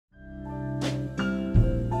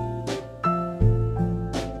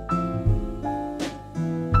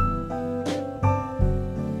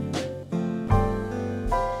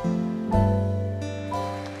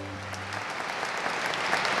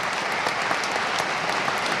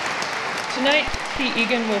Tonight, Timothy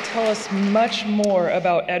Egan will tell us much more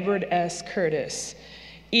about Edward S. Curtis.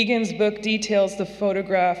 Egan's book details the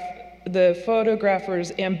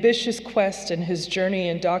photographer's ambitious quest and his journey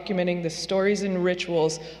in documenting the stories and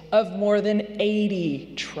rituals of more than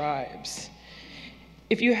 80 tribes.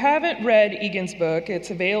 If you haven't read Egan's book, it's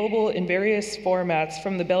available in various formats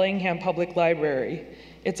from the Bellingham Public Library.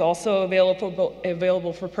 It's also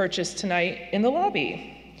available for purchase tonight in the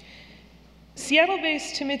lobby.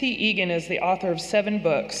 Seattle-based Timothy Egan is the author of 7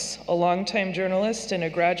 books, a longtime journalist and a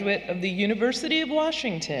graduate of the University of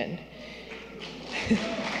Washington.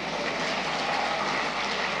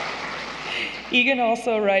 Egan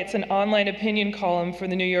also writes an online opinion column for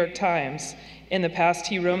the New York Times. In the past,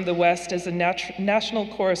 he roamed the West as a national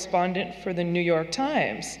correspondent for the New York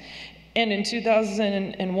Times. And in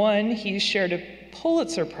 2001, he shared a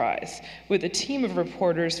Pulitzer Prize with a team of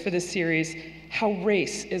reporters for the series, How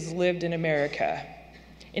Race is Lived in America.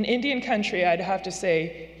 In Indian country, I'd have to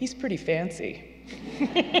say, he's pretty fancy.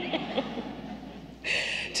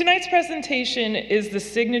 Tonight's presentation is the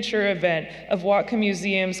signature event of Watka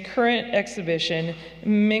Museum's current exhibition,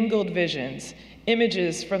 Mingled Visions,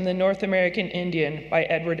 Images from the North American Indian by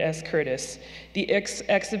Edward S. Curtis. The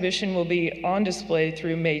exhibition will be on display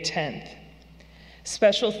through May 10th.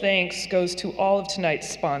 Special thanks goes to all of tonight's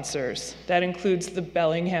sponsors. That includes the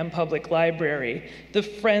Bellingham Public Library, the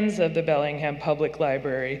Friends of the Bellingham Public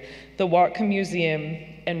Library, the Watka Museum,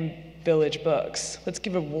 and Village Books. Let's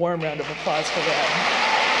give a warm round of applause for them.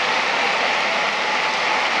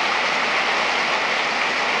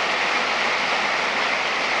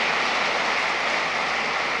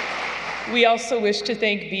 We also wish to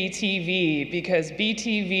thank BTV because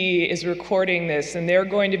BTV is recording this and they're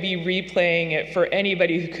going to be replaying it for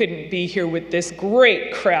anybody who couldn't be here with this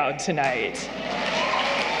great crowd tonight.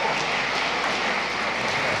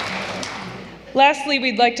 Lastly,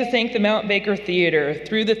 we'd like to thank the Mount Baker Theater.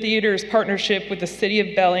 Through the theater's partnership with the City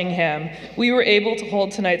of Bellingham, we were able to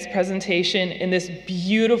hold tonight's presentation in this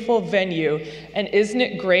beautiful venue. And isn't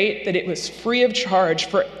it great that it was free of charge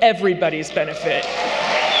for everybody's benefit?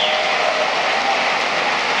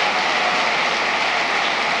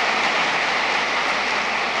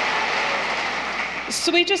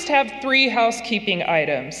 So we just have 3 housekeeping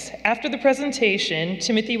items. After the presentation,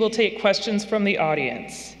 Timothy will take questions from the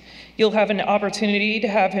audience. You'll have an opportunity to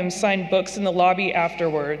have him sign books in the lobby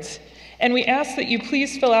afterwards. And we ask that you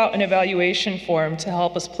please fill out an evaluation form to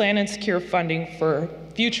help us plan and secure funding for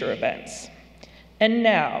future events. And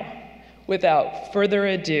now, without further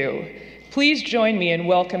ado, please join me in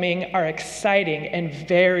welcoming our exciting and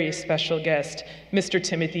very special guest, Mr.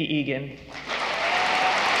 Timothy Egan.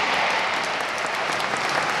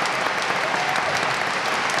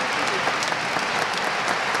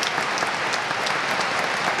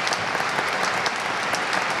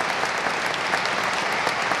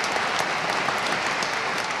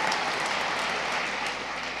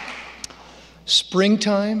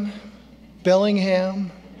 Springtime,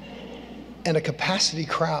 Bellingham, and a capacity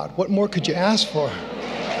crowd. What more could you ask for?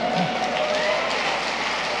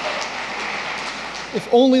 If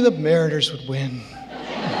only the Mariners would win.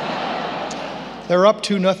 They're up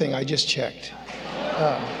 2-0, I just checked.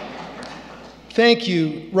 Thank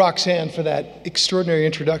you, Roxanne, for that extraordinary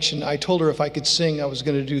introduction. I told her if I could sing, I was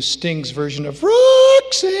going to do Sting's version of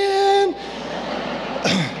Roxanne.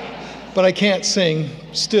 But I can't sing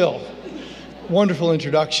still. Wonderful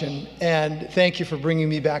introduction, and thank you for bringing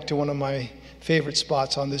me back to one of my favorite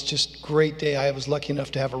spots on this just great day. I was lucky enough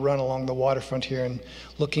to have a run along the waterfront here and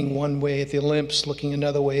looking one way at the Olymps, looking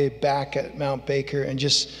another way back at Mount Baker, and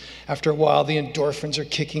just after a while the endorphins are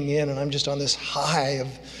kicking in and I'm just on this high of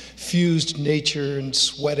fused nature and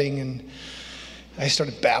sweating, and I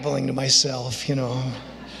started babbling to myself, you know.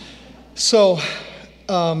 So,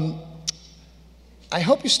 I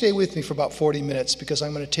hope you stay with me for about 40 minutes because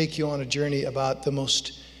I'm going to take you on a journey about the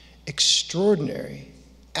most extraordinary,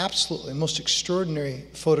 absolutely most extraordinary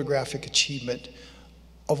photographic achievement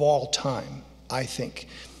of all time, I think.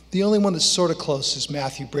 The only one that's sort of close is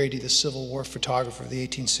Matthew Brady, the Civil War photographer of the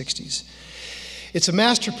 1860s. It's a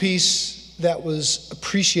masterpiece that was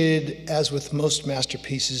appreciated, as with most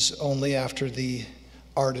masterpieces, only after the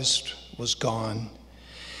artist was gone.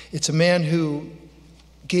 It's a man who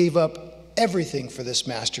gave up everything for this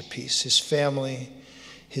masterpiece, his family,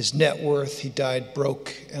 his net worth. He died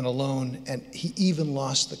broke and alone, and he even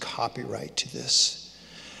lost the copyright to this.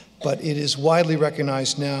 But it is widely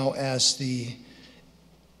recognized now as the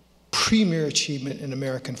premier achievement in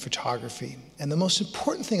American photography. And the most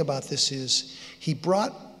important thing about this is he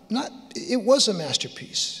brought, it was a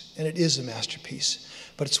masterpiece, and it is a masterpiece,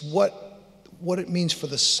 but it's what it means for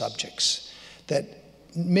the subjects, that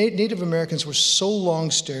Native Americans were so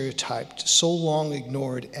long stereotyped, so long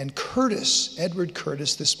ignored, and Curtis, Edward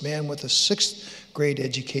Curtis, this man with a 6th grade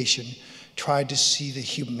education, tried to see the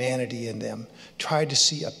humanity in them, tried to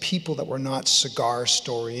see a people that were not cigar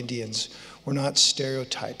store Indians, were not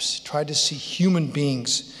stereotypes, tried to see human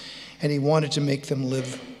beings, and he wanted to make them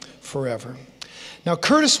live forever. Now,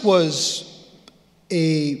 Curtis was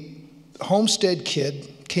a homestead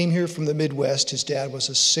kid, came here from the Midwest. His dad was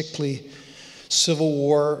a sickly Civil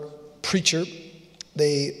War preacher.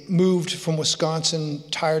 They moved from Wisconsin,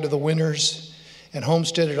 tired of the winters, and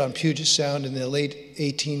homesteaded on Puget Sound in the late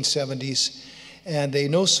 1870s. And they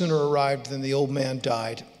no sooner arrived than the old man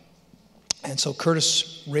died. And so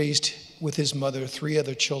Curtis raised with his mother 3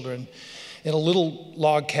 other children in a little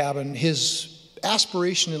log cabin. His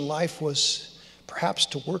aspiration in life was perhaps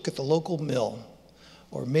to work at the local mill,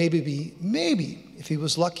 or maybe, if he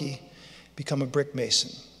was lucky, become a brick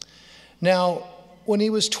mason. Now, when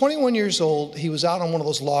he was 21 years old, he was out on one of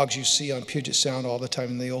those logs you see on Puget Sound all the time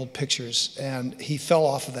in the old pictures, and he fell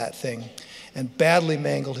off of that thing and badly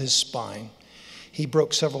mangled his spine. He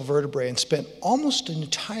broke several vertebrae and spent almost an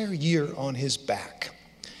entire year on his back.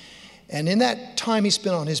 And in that time he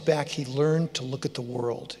spent on his back, he learned to look at the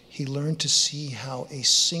world. He learned to see how a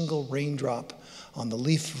single raindrop on the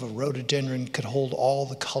leaf of a rhododendron could hold all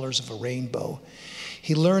the colors of a rainbow.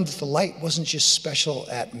 He learned that the light wasn't just special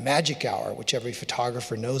at magic hour, which every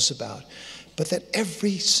photographer knows about, but that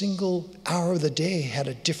every single hour of the day had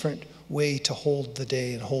a different way to hold the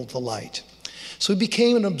day and hold the light. So he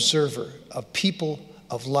became an observer of people,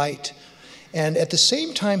 of light, and at the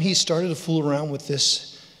same time he started to fool around with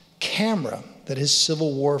this camera that his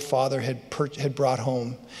Civil War father had brought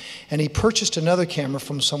home. And he purchased another camera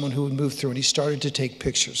from someone who had moved through, and he started to take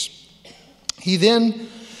pictures. He then,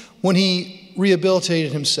 when he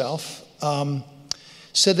rehabilitated himself,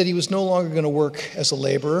 said that he was no longer going to work as a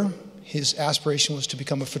laborer. His aspiration was to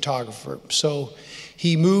become a photographer. So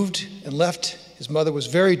he moved and left. His mother was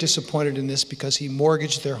very disappointed in this because he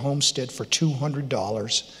mortgaged their homestead for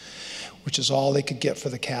 $200, which is all they could get for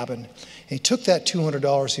the cabin. And he took that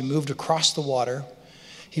 $200, he moved across the water.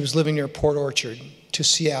 He was living near Port Orchard to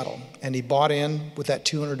Seattle, and he bought in with that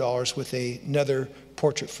 $200 with another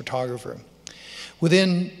portrait photographer.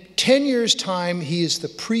 Within 10 years' time, he is the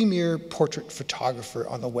premier portrait photographer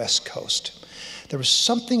on the West Coast. There was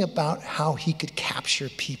something about how he could capture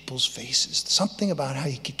people's faces, something about how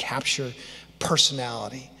he could capture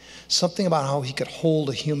personality, something about how he could hold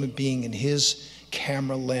a human being in his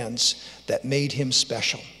camera lens that made him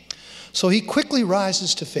special. So he quickly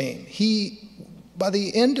rises to fame. By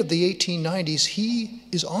the end of the 1890s, he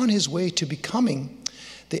is on his way to becoming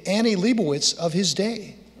the Annie Leibovitz of his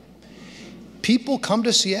day. People come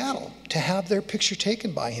to Seattle to have their picture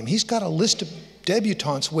taken by him. He's got a list of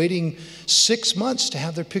debutantes waiting 6 months to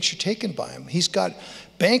have their picture taken by him. He's got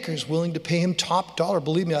bankers willing to pay him top dollar.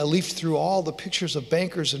 Believe me, I leafed through all the pictures of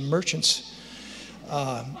bankers and merchants,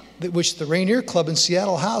 which the Rainier Club in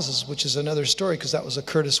Seattle houses, which is another story because that was a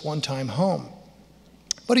Curtis one-time home.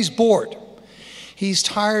 But he's bored. He's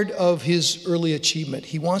tired of his early achievement.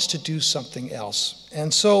 He wants to do something else.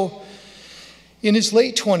 And so in his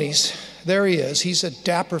late 20s, there he is. He's a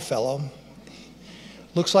dapper fellow.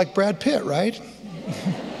 Looks like Brad Pitt, right?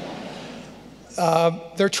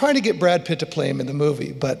 They're trying to get Brad Pitt to play him in the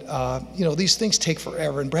movie, but these things take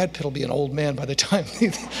forever, and Brad Pitt will be an old man by the time.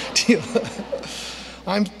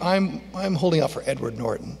 I'm holding out for Edward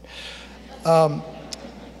Norton.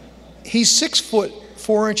 He's 6 foot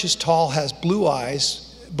 4 inches tall, has blue eyes.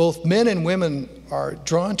 Both men and women are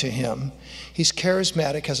drawn to him. He's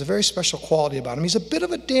charismatic, has a very special quality about him. He's a bit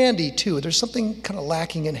of a dandy, too. There's something kind of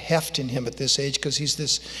lacking in heft in him at this age because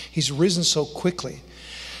he's risen so quickly.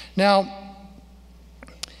 Now,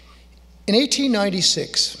 in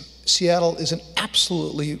 1896, Seattle is an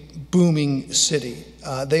absolutely booming city.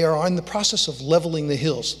 They are in the process of leveling the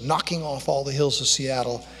hills, knocking off all the hills of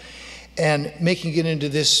Seattle and making it into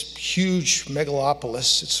this huge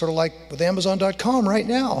megalopolis. It's sort of like with Amazon.com right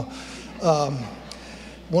now.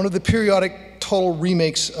 One of the periodic total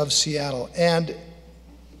remakes of Seattle. And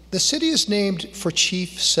the city is named for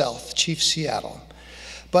Chief Seattle.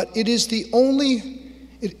 But it is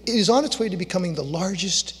it is on its way to becoming the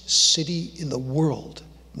largest city in the world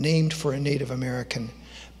named for a Native American.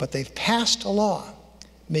 But they've passed a law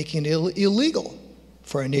making it illegal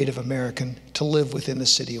for a Native American to live within the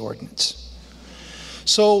city ordinance.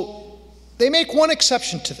 So they make one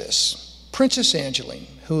exception to this. Princess Angeline,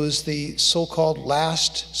 who is the so-called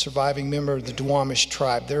last surviving member of the Duwamish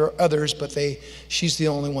tribe. There are others, but she's the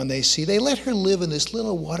only one they see. They let her live in this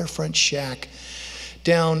little waterfront shack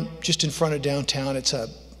down just in front of downtown. It's a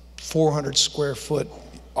 400 square foot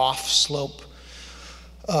off slope,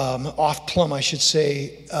 off plumb, I should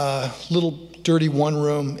say, little dirty one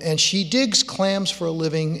room. And she digs clams for a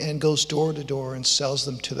living and goes door to door and sells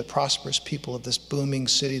them to the prosperous people of this booming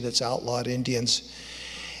city that's outlawed Indians.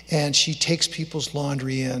 And she takes people's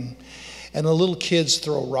laundry in, and the little kids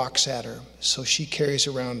throw rocks at her. So she carries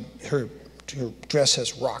around, her dress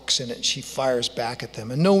has rocks in it, and she fires back at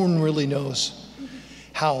them. And no one really knows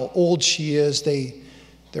how old she is.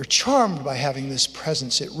 They're charmed by having this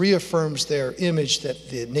presence. It reaffirms their image that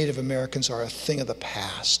the Native Americans are a thing of the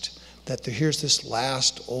past, that here's this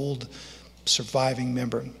last old surviving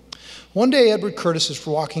member. One day, Edward Curtis is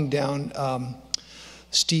walking down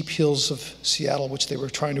steep hills of Seattle, which they were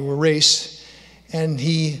trying to erase, and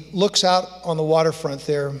he looks out on the waterfront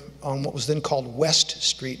there on what was then called West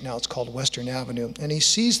Street. Now it's called Western Avenue. And he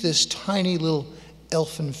sees this tiny little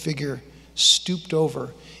elfin figure stooped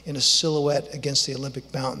over in a silhouette against the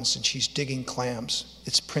Olympic Mountains, and she's digging clams.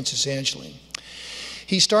 It's Princess Angeline.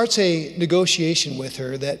 He starts a negotiation with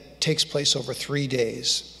her that takes place over 3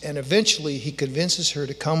 days, and eventually he convinces her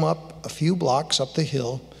to come up a few blocks up the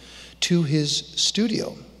hill to his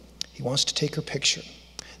studio. He wants to take her picture.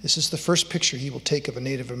 This is the first picture he will take of a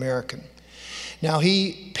Native American. Now,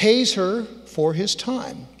 he pays her for his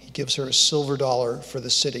time. He gives her a silver dollar for the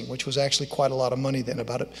sitting, which was actually quite a lot of money then,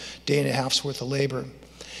 about a day and a half's worth of labor.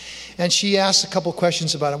 And she asks a couple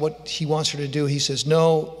questions about what he wants her to do. He says,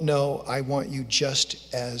 no, I want you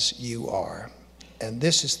just as you are. And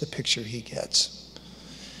this is the picture he gets.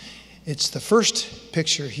 It's the first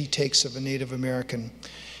picture he takes of a Native American.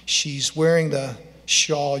 She's wearing the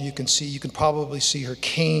shawl. You can probably see her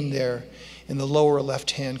cane there in the lower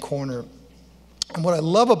left-hand corner. And what I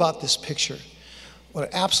love about this picture, what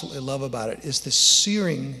I absolutely love about it, is this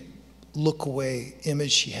searing look-away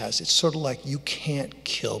image she has. It's sort of like, you can't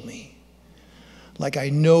kill me. Like, I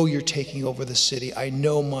know you're taking over the city. I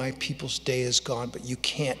know my people's day is gone, but you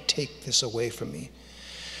can't take this away from me.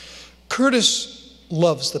 Curtis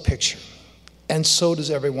loves the picture, and so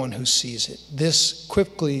does everyone who sees it. This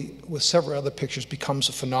quickly, with several other pictures, becomes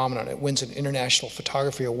a phenomenon. It wins an International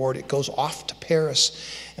Photography Award. It goes off to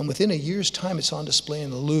Paris, and within a year's time, it's on display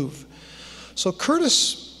in the Louvre. So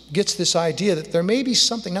Curtis gets this idea that there may be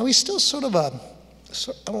something. Now, he's still sort of I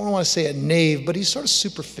don't want to say a knave, but he's sort of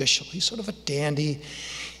superficial. He's sort of a dandy.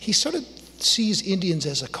 He sort of sees Indians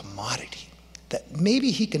as a commodity, that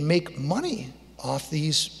maybe he can make money off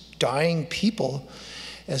these dying people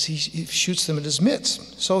as he shoots them in his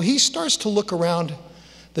midst. So he starts to look around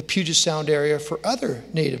the Puget Sound area for other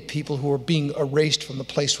Native people who are being erased from the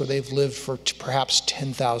place where they've lived for perhaps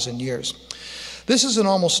 10,000 years. This is an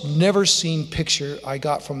almost never seen picture I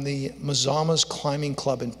got from the Mazamas Climbing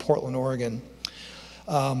Club in Portland, Oregon.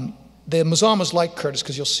 The Mazamas liked Curtis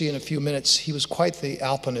because you'll see in a few minutes he was quite the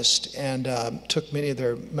alpinist and took many of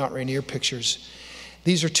their Mount Rainier pictures.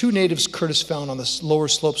 These are two natives Curtis found on the lower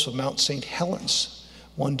slopes of Mount St. Helens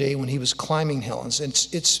one day when he was climbing Helens. And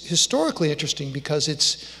it's historically interesting because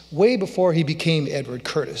it's way before he became Edward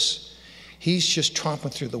Curtis. He's just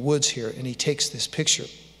tromping through the woods here, and he takes this picture.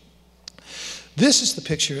 This is the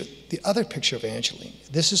picture, the other picture of Angeline.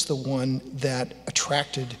 This is the one that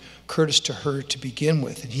attracted Curtis to her to begin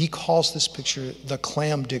with. And he calls this picture the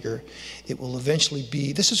Clam Digger. It will eventually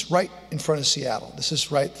be, this is right in front of Seattle. This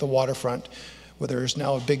is right at the waterfront where there is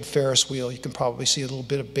now a big Ferris wheel. You can probably see a little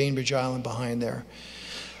bit of Bainbridge Island behind there.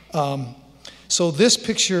 So this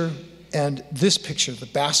picture and this picture, the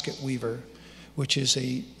Basket Weaver, which is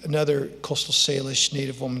another coastal Salish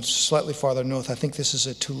Native woman slightly farther north, I think this is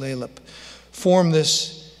a Tulalip, form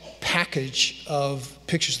this package of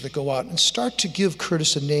pictures that go out and start to give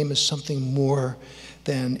Curtis a name as something more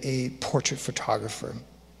than a portrait photographer.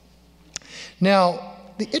 Now,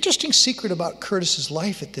 the interesting secret about Curtis's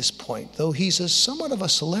life at this point, though he's somewhat of a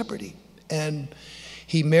celebrity, and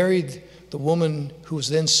he married the woman who was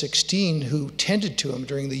then 16 who tended to him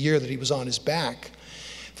during the year that he was on his back,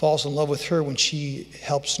 falls in love with her when she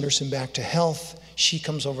helps nurse him back to health. She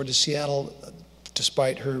comes over to Seattle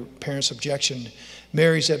despite her parents' objection,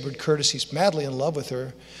 marries Edward Curtis. He's madly in love with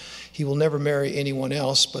her. He will never marry anyone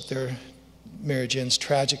else, but their marriage ends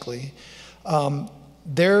tragically.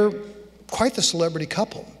 They're quite the celebrity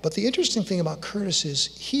couple. But the interesting thing about Curtis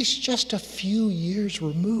is he's just a few years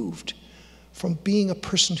removed from being a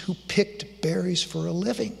person who picked berries for a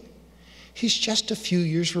living. He's just a few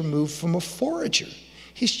years removed from a forager.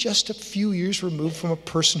 He's just a few years removed from a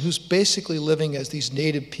person who's basically living as these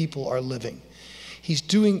native people are living.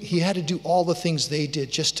 He had to do all the things they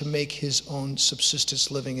did just to make his own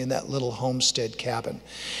subsistence living in that little homestead cabin.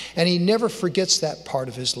 And he never forgets that part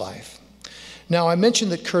of his life. Now, I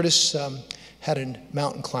mentioned that Curtis had a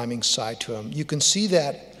mountain climbing side to him. You can see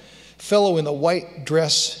that fellow in the white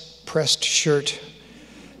dress pressed shirt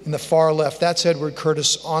in the far left. That's Edward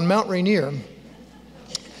Curtis on Mount Rainier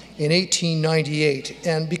in 1898.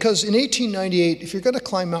 And because in 1898, if you're going to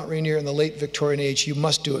climb Mount Rainier in the late Victorian age, you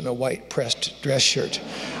must do it in a white pressed dress shirt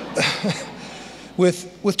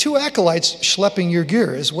with two acolytes schlepping your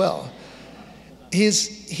gear as well.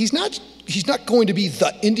 He's not going to be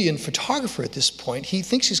the Indian photographer at this point. He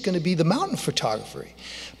thinks he's going to be the mountain photographer.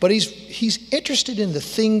 But he's interested in the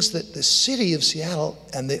things that the city of Seattle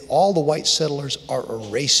and all the white settlers are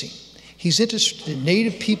erasing. He's interested in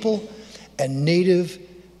native people and native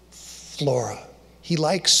flora. He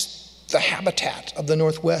likes the habitat of the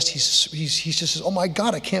Northwest. He just says, oh my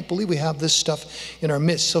God, I can't believe we have this stuff in our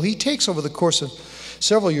midst. So he takes, over the course of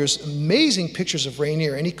several years, amazing pictures of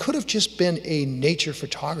Rainier, and he could have just been a nature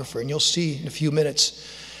photographer, and you'll see in a few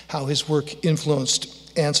minutes how his work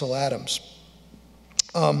influenced Ansel Adams.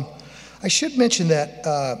 I should mention that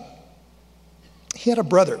he had a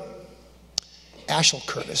brother, Ashel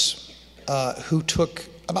Curtis, who took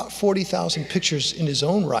about 40,000 pictures in his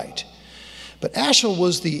own right. But Ashel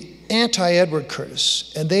was the anti-Edward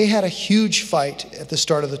Curtis, and they had a huge fight at the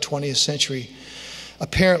start of the 20th century,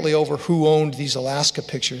 apparently over who owned these Alaska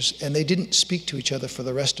pictures, and they didn't speak to each other for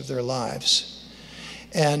the rest of their lives.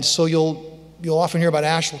 And so you'll often hear about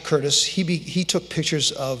Ashel Curtis. He took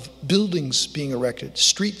pictures of buildings being erected,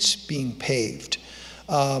 streets being paved,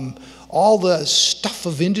 all the stuff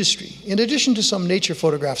of industry, in addition to some nature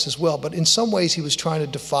photographs as well. But in some ways, he was trying to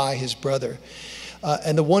defy his brother.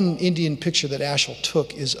 And the one Indian picture that Ashel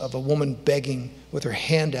took is of a woman begging with her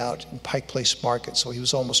hand out in Pike Place Market. So he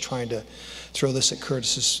was almost trying to throw this at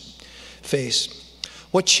Curtis's face.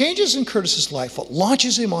 What changes in Curtis's life, what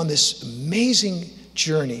launches him on this amazing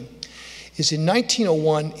journey, is in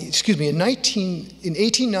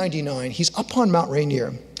 1899, he's up on Mount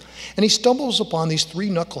Rainier, and he stumbles upon these three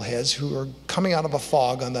knuckleheads who are coming out of a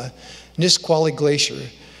fog on the Nisqually Glacier.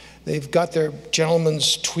 They've got their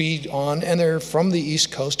gentleman's tweed on, and they're from the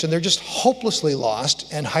East Coast, and they're just hopelessly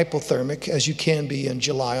lost and hypothermic, as you can be in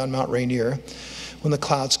July on Mount Rainier when the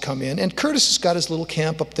clouds come in. And Curtis has got his little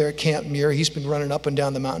camp up there at Camp Muir. He's been running up and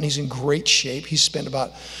down the mountain. He's in great shape. He's spent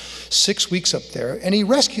about 6 weeks up there, and he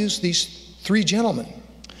rescues these three gentlemen.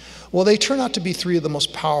 Well, they turn out to be three of the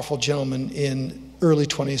most powerful gentlemen in early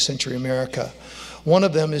 20th century America. One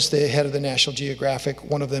of them is the head of the National Geographic.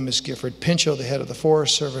 One of them is Gifford Pinchot, the head of the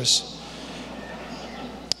Forest Service.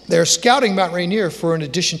 They're scouting Mount Rainier for an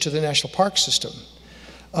addition to the National Park System.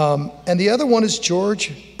 And the other one is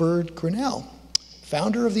George Bird Grinnell,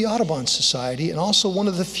 founder of the Audubon Society, and also one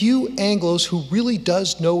of the few Anglos who really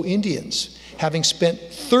does know Indians, having spent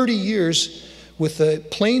 30 years with the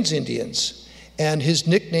Plains Indians. And his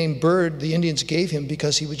nickname Bird, the Indians gave him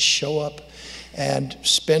because he would show up and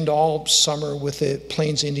spend all summer with the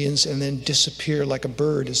Plains Indians and then disappear like a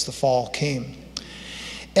bird as the fall came.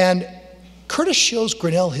 And Curtis shows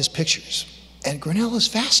Grinnell his pictures, and Grinnell is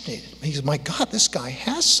fascinated. He says, my God, this guy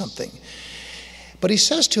has something. But he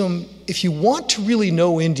says to him, if you want to really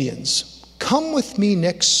know Indians, come with me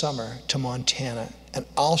next summer to Montana, and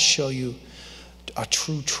I'll show you a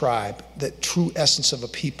true tribe, the true essence of a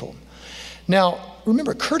people. Now,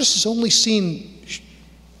 remember, Curtis has only seen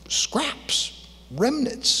scraps,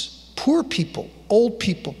 remnants, poor people, old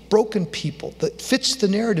people, broken people, that fits the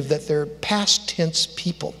narrative that they're past tense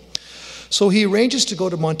people. So he arranges to go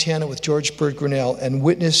to Montana with George Bird Grinnell and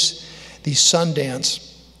witness the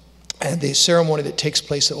Sundance and the ceremony that takes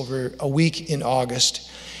place over a week in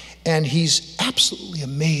August. And he's absolutely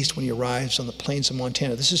amazed when he arrives on the plains of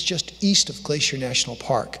Montana. This is just east of Glacier National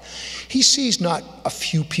Park. He sees not a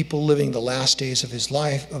few people living the last days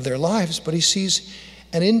of their lives, but he sees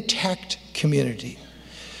an intact community.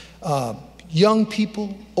 Young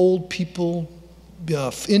people, old people,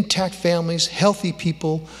 intact families, healthy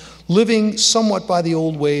people, living somewhat by the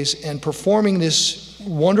old ways and performing this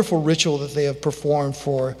wonderful ritual that they have performed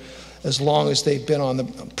for as long as they've been on the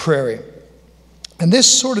prairie. And this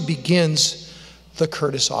sort of begins the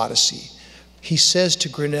Curtis Odyssey. He says to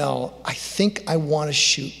Grinnell, I think I want to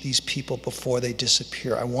shoot these people before they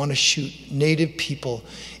disappear. I want to shoot native people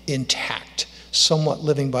intact, somewhat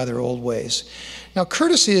living by their old ways. Now,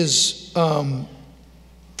 Curtis is a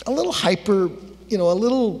little hyper,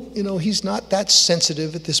 he's not that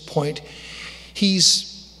sensitive at this point.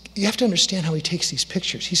 You have to understand how he takes these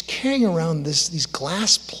pictures. He's carrying around these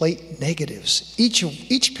glass plate negatives.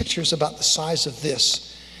 Each picture is about the size of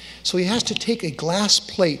this. So he has to take a glass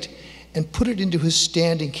plate and put it into his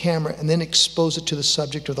standing camera and then expose it to the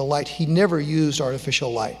subject or the light. He never used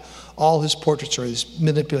artificial light. All his portraits are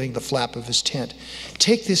manipulating the flap of his tent.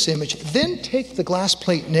 Take this image, then take the glass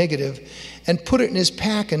plate negative and put it in his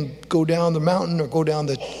pack and go down the mountain or go down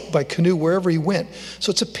by canoe, wherever he went. So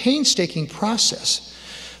it's a painstaking process.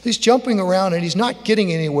 He's jumping around and he's not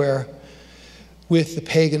getting anywhere with the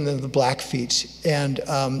pagan and the Blackfeet. And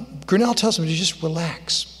Grinnell tells him to just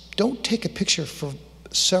relax. Don't take a picture for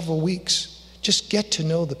several weeks. Just get to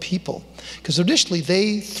know the people. Because initially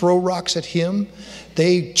they throw rocks at him.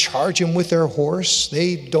 They charge him with their horse.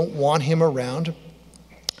 They don't want him around.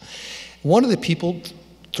 One of the people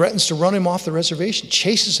threatens to run him off the reservation,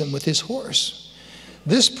 chases him with his horse.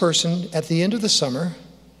 This person, at the end of the summer,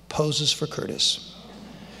 poses for Curtis.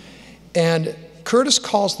 And Curtis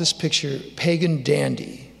calls this picture Pagan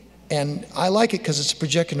Dandy. And I like it because it's a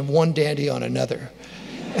projection of one dandy on another.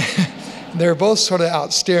 They're both sort of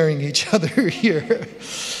out staring each other here.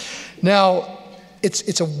 Now,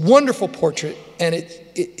 it's a wonderful portrait, and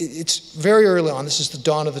it's very early on. This is the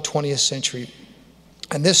dawn of the 20th century.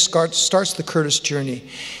 And this starts the Curtis journey.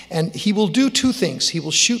 And he will do two things. He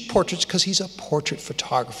will shoot portraits because he's a portrait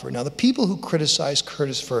photographer. Now, the people who criticize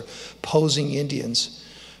Curtis for posing Indians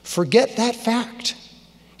forget that fact.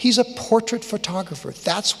 He's a portrait photographer.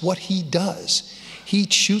 That's what he does. He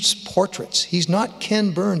shoots portraits. He's not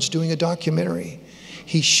Ken Burns doing a documentary.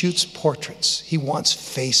 He shoots portraits. He wants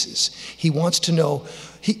faces. He wants to know.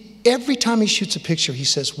 Every time he shoots a picture, he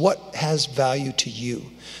says, what has value to you?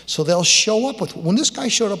 So they'll show up with, when this guy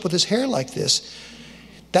showed up with his hair like this,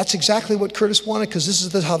 that's exactly what Curtis wanted, because this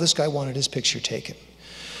is how this guy wanted his picture taken.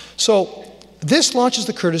 So this launches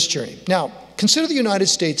the Curtis journey. Now, consider the United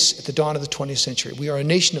States at the dawn of the 20th century. We are a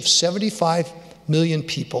nation of 75 million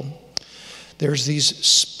people. There's these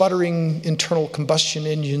sputtering internal combustion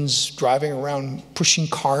engines driving around, pushing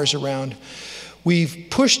cars around. We've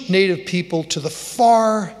pushed native people to the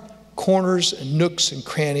far corners and nooks and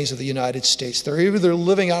crannies of the United States. They're either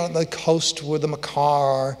living out on the coast where the Makah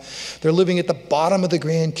are, they're living at the bottom of the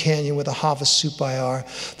Grand Canyon where the Havasupai are,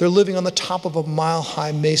 they're living on the top of a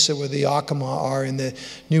mile-high mesa where the Yakima are in the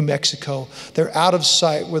New Mexico, they're out of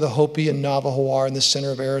sight where the Hopi and Navajo are in the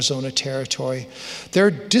center of Arizona territory.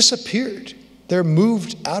 They're disappeared. They're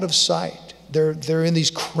moved out of sight. They're in these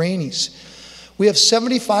crannies. We have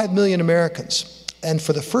 75 million Americans. And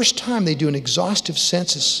for the first time, they do an exhaustive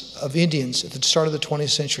census of Indians at the start of the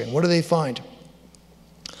 20th century. And what do they find?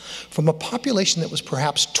 From a population that was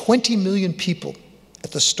perhaps 20 million people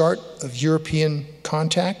at the start of European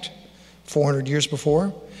contact, 400 years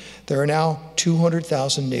before, there are now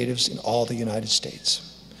 200,000 natives in all the United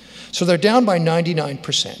States. So they're down by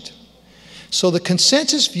 99%. So the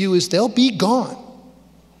consensus view is they'll be gone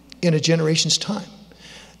in a generation's time.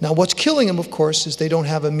 Now, what's killing them, of course, is they don't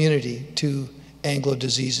have immunity to Anglo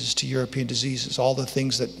diseases, to European diseases, all the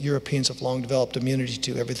things that Europeans have long developed immunity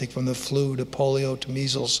to, everything from the flu to polio to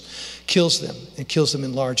measles, kills them, and kills them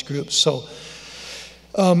in large groups. So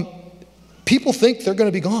people think they're going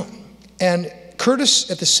to be gone. And Curtis,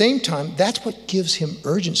 at the same time, that's what gives him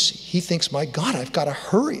urgency. He thinks, my God, I've got to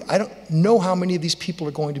hurry. I don't know how many of these people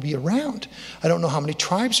are going to be around. I don't know how many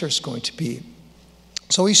tribes there's going to be.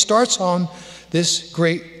 So he starts on this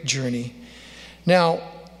great journey. Now,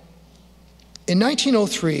 in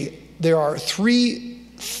 1903, there are 3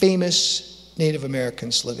 famous Native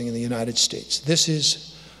Americans living in the United States. This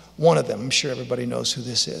is one of them. I'm sure everybody knows who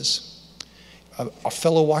this is. A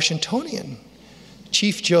fellow Washingtonian,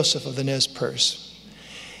 Chief Joseph of the Nez Perce.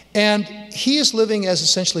 And he is living as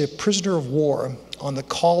essentially a prisoner of war on the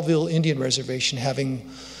Colville Indian Reservation, having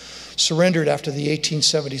surrendered after the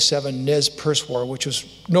 1877 Nez Perce War, which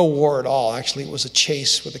was no war at all. Actually, it was a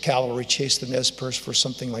chase where the cavalry chased the Nez Perce for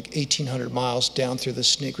something like 1,800 miles down through the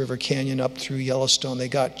Snake River Canyon, up through Yellowstone. They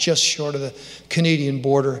got just short of the Canadian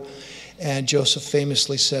border, and Joseph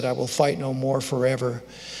famously said, I will fight no more forever.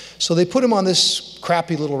 So they put him on this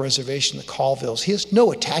crappy little reservation, the Colvilles. He has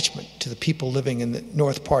no attachment to the people living in the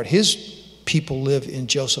north part. His people live in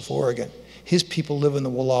Joseph, Oregon. His people live in the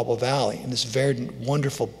Wallowa Valley, in this verdant,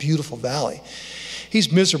 wonderful, beautiful valley.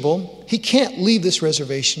 He's miserable. He can't leave this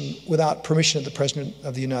reservation without permission of the President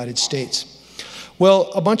of the United States.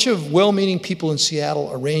 Well, a bunch of well-meaning people in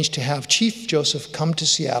Seattle arranged to have Chief Joseph come to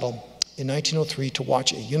Seattle in 1903 to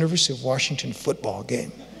watch a University of Washington football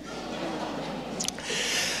game.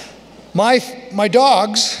 My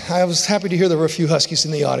dogs, I was happy to hear there were a few Huskies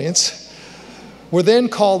in the audience, were then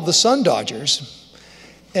called the Sun Dodgers,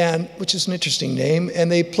 which is an interesting name,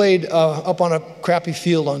 and they played up on a crappy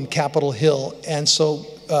field on Capitol Hill. And so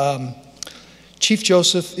Chief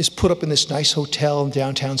Joseph is put up in this nice hotel in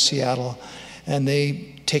downtown Seattle, and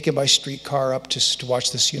they take him by streetcar up to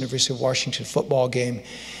watch this University of Washington football game.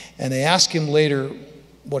 And they ask him later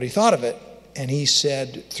what he thought of it. And he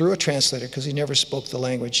said, through a translator, because he never spoke the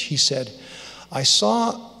language, he said, "I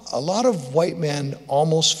saw a lot of white men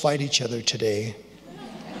almost fight each other today.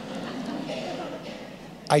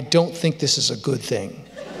 I don't think this is a good thing."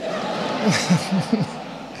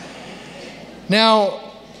 Now,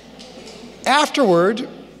 afterward,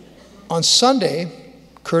 on Sunday,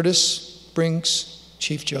 Curtis brings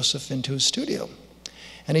Chief Joseph into his studio.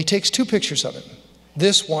 And he takes two pictures of him.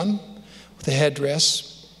 This one with the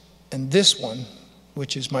headdress, and this one,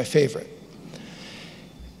 which is my favorite.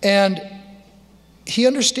 And he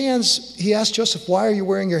understands, he asks Joseph, "Why are you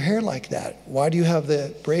wearing your hair like that? Why do you have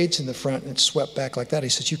the braids in the front and it's swept back like that?" He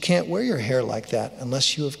says, "You can't wear your hair like that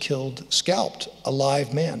unless you have scalped a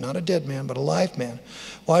live man, not a dead man, but a live man.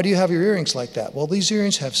 Why do you have your earrings like that?" "Well, these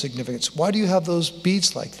earrings have significance." "Why do you have those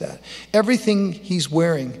beads like that?" Everything he's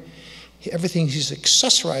wearing, everything he's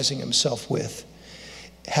accessorizing himself with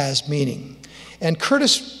has meaning. And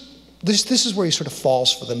Curtis, this is where he sort of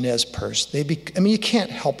falls for the Nez Perce. You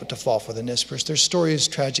can't help but to fall for the Nez Perce. Their story is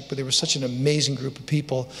tragic, but they were such an amazing group of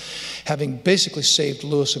people, having basically saved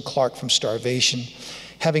Lewis and Clark from starvation,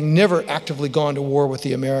 having never actively gone to war with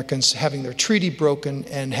the Americans, having their treaty broken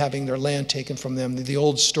and having their land taken from them. The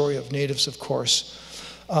old story of natives, of course.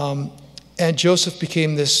 And Joseph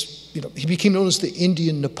became he became known as the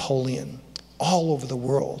Indian Napoleon all over the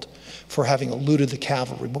world for having eluded the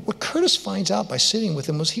cavalry. But what Curtis finds out by sitting with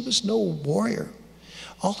him was he was no warrior.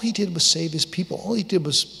 All he did was save his people. All he did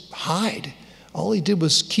was hide. All he did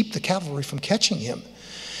was keep the cavalry from catching him.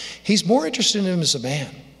 He's more interested in him as a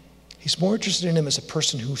man. He's more interested in him as a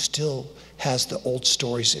person who still has the old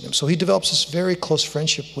stories in him. So he develops this very close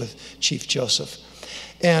friendship with Chief Joseph.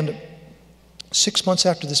 And 6 months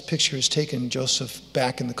after this picture is taken, Joseph,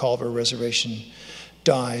 back in the Culver Reservation,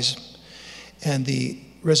 dies. And the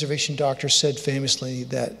reservation doctor said famously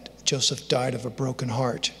that Joseph died of a broken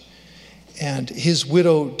heart. And his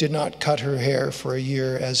widow did not cut her hair for a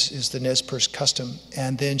year, as is the Nez Perce custom.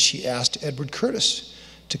 And then she asked Edward Curtis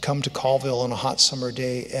to come to Colville on a hot summer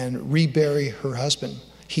day and rebury her husband.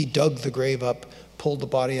 He dug the grave up, pulled the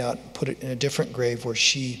body out, and put it in a different grave where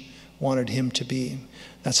she wanted him to be.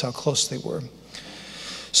 That's how close they were.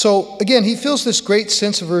 So again, he feels this great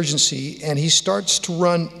sense of urgency, and he starts to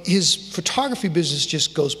run. His photography business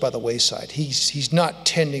just goes by the wayside. He's not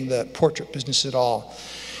tending the portrait business at all.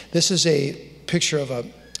 This is a picture of a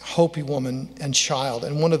Hopi woman and child,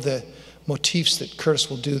 and one of the motifs that Curtis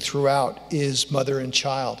will do throughout is mother and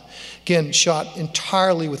child. Again, shot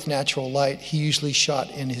entirely with natural light. He usually shot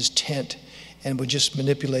in his tent and would just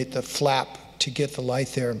manipulate the flap to get the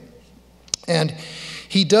light there. And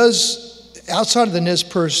he does, outside of the Nez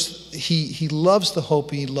Perce, he loves the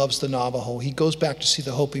Hopi, he loves the Navajo. He goes back to see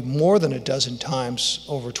the Hopi more than a dozen times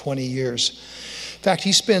over 20 years. In fact,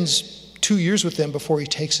 he spends 2 years with them before he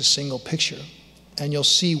takes a single picture. And you'll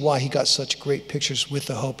see why he got such great pictures with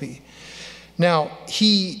the Hopi. Now,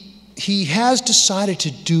 he has decided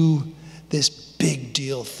to do this big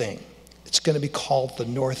deal thing. It's going to be called the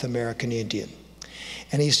North American Indian.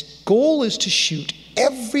 And his goal is to shoot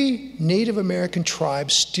every Native American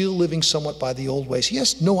tribe still living somewhat by the old ways. He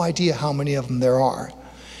has no idea how many of them there are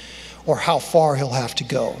or how far he'll have to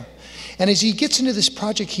go. And as he gets into this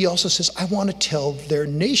project, he also says, I want to tell their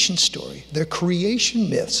nation story, their creation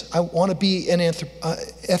myths. I want to be an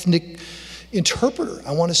ethnic interpreter.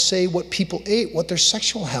 I want to say what people ate, what their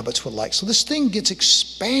sexual habits were like. So this thing gets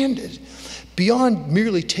expanded beyond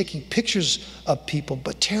merely taking pictures of people,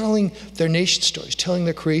 but telling their nation stories, telling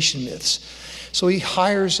their creation myths. So he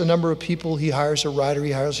hires a number of people. He hires a writer,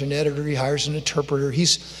 he hires an editor, he hires an interpreter.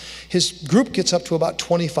 His group gets up to about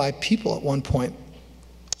 25 people at one point.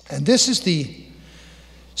 And this is the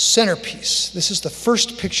centerpiece. This is the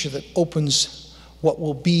first picture that opens what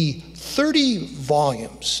will be 30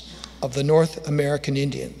 volumes of the North American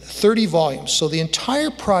Indian. 30 volumes. So the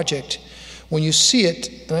entire project, when you see it,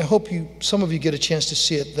 and I hope some of you get a chance to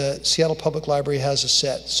see it, the Seattle Public Library has a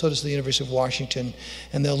set, so does the University of Washington,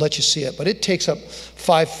 and they'll let you see it. But it takes up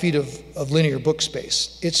 5 feet of linear book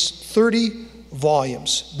space. It's 30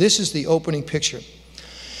 volumes. This is the opening picture.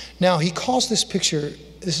 Now, he calls this picture,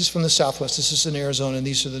 this is from the Southwest, this is in Arizona, and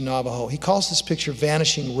these are the Navajo. He calls this picture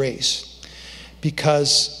Vanishing Race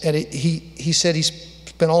because, and he said he's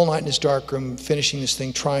spent all night in his darkroom finishing this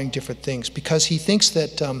thing, trying different things, because he thinks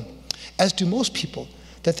that, as do most people,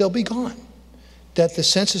 that they'll be gone, that the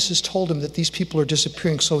census has told him that these people are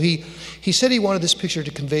disappearing. So he said he wanted this picture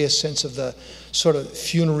to convey a sense of the sort of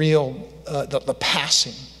funereal, the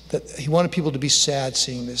passing, that he wanted people to be sad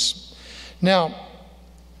seeing this. Now,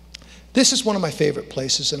 This is one of my favorite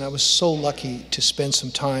places, and I was so lucky to spend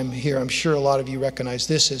some time here. I'm sure a lot of you recognize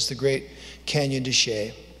this as the Great Canyon de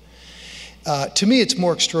Chelly. To me, it's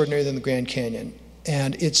more extraordinary than the Grand Canyon.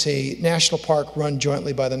 And it's a national park run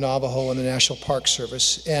jointly by the Navajo and the National Park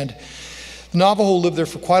Service. And the Navajo lived there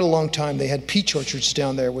for quite a long time. They had peach orchards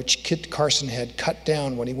down there, which Kit Carson had cut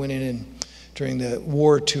down when he went in during the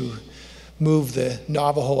war to move the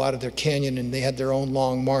Navajo out of their canyon, and they had their own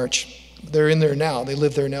long march. They're in there now. They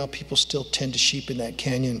live there now. People still tend to sheep in that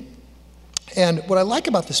canyon. And what I like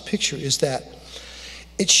about this picture is that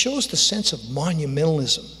it shows the sense of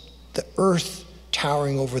monumentalism, the earth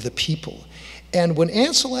towering over the people. And when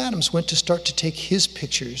Ansel Adams went to start to take his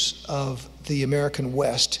pictures of the American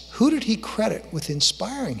West, who did he credit with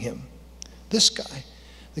inspiring him? This guy,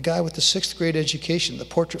 the guy with the 6th grade education, the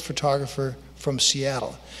portrait photographer from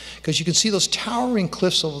Seattle. Because you can see those towering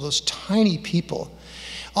cliffs over those tiny people.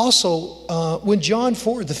 Also, when John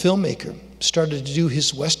Ford, the filmmaker, started to do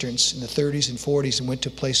his westerns in the 30s and 40s and went to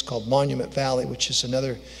a place called Monument Valley, which is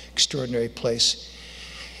another extraordinary place,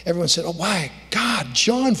 everyone said, oh my God,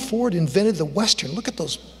 John Ford invented the Western. Look at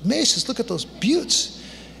those mesas, look at those buttes.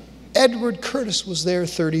 Edward Curtis was there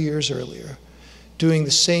 30 years earlier, doing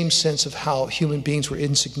the same sense of how human beings were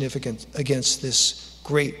insignificant against this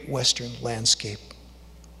great Western landscape.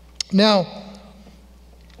 Now,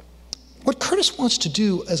 what Curtis wants to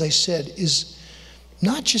do, as I said, is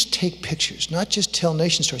not just take pictures, not just tell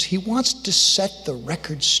nation stories. He wants to set the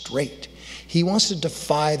record straight. He wants to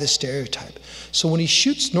defy the stereotype. So when he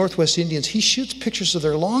shoots Northwest Indians, he shoots pictures of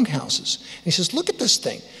their longhouses. And he says, look at this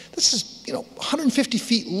thing. This is, 150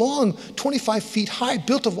 feet long, 25 feet high,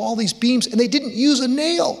 built of all these beams, and they didn't use a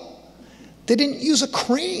nail. They didn't use a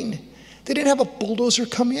crane. They didn't have a bulldozer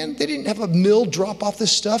come in. They didn't have a mill drop off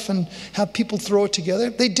this stuff and have people throw it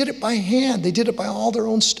together. They did it by hand. They did it by all their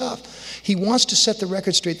own stuff. He wants to set the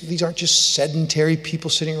record straight that these aren't just sedentary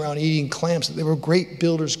people sitting around eating clams, that they were great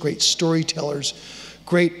builders, great storytellers,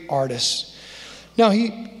 great artists. Now,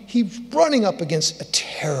 he's running up against a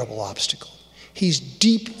terrible obstacle. He's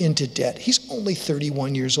deep into debt. He's only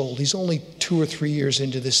 31 years old. He's only 2 or 3 years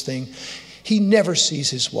into this thing. He never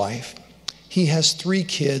sees his wife. He has 3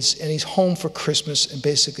 kids, and he's home for Christmas and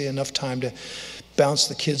basically enough time to bounce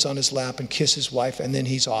the kids on his lap and kiss his wife, and then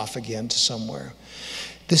he's off again to somewhere.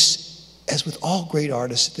 This, as with all great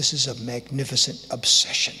artists, this is a magnificent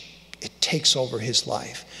obsession. It takes over his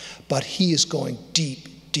life. But he is going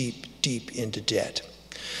deep, deep, deep into debt.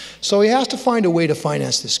 So he has to find a way to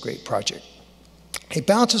finance this great project. He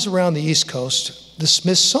bounces around the East Coast. The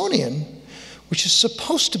Smithsonian, which is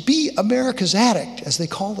supposed to be America's attic, as they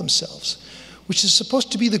call themselves, which is supposed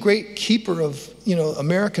to be the great keeper of,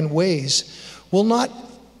 American ways, will not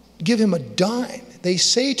give him a dime. They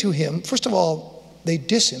say to him, first of all, they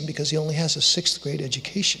diss him because he only has a 6th grade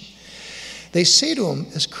education. They say to him,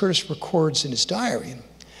 as Curtis records in his diary,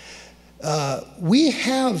 we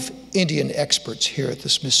have Indian experts here at the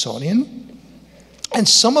Smithsonian, and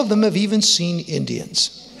some of them have even seen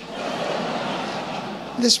Indians.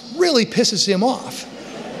 This really pisses him off,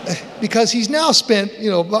 because he's now spent,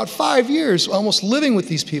 about 5 years almost living with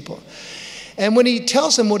these people. And when he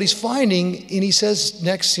tells them what he's finding, and he says,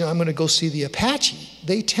 next, I'm going to go see the Apache,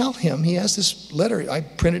 they tell him, he has this letter, I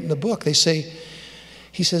printed in the book, he says,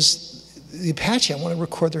 the Apache, I want to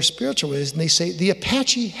record their spiritual ways, and they say, the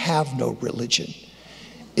Apache have no religion.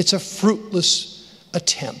 It's a fruitless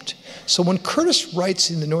attempt. So when Curtis writes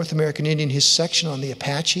in the North American Indian his section on the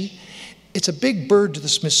Apache, it's a big bird to the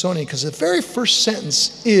Smithsonian, because the very first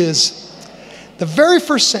sentence is,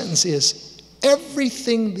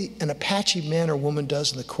 everything an Apache man or woman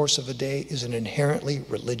does in the course of a day is an inherently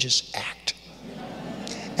religious act.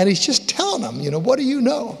 And he's just telling them, what do you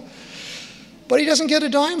know? But he doesn't get a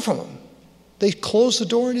dime from them. They close the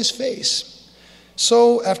door in his face.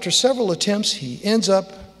 So after several attempts, he ends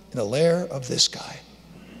up in the lair of this guy,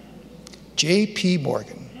 J.P.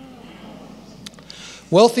 Morgan.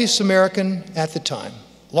 Wealthiest American at the time,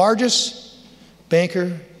 largest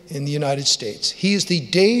banker in the United States. He is the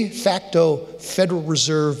de facto Federal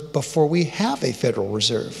Reserve before we have a Federal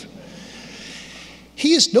Reserve.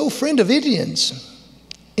 He is no friend of Indians.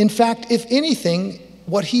 In fact, if anything,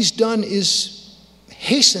 what he's done is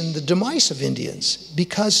hasten the demise of Indians,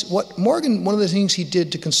 because one of the things he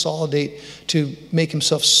did to consolidate, to make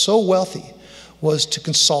himself so wealthy, was to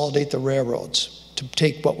consolidate the railroads, to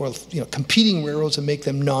take what were competing railroads and make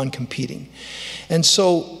them non-competing. And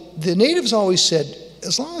so the natives always said,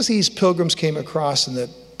 as long as these pilgrims came across in the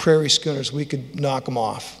prairie schooners, we could knock them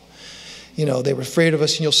off. They were afraid of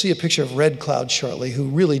us, and you'll see a picture of Red Cloud shortly, who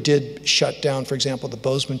really did shut down, for example, the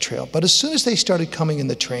Bozeman Trail. But as soon as they started coming in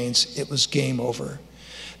the trains, it was game over.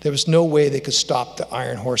 There was no way they could stop the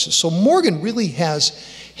iron horses. So Morgan really has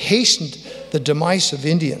hastened the demise of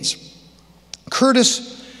Indians.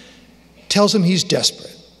 Curtis tells him he's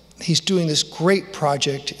desperate. He's doing this great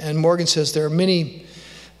project, and Morgan says, there are many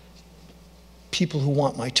people who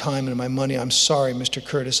want my time and my money. I'm sorry, Mr.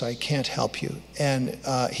 Curtis, I can't help you. And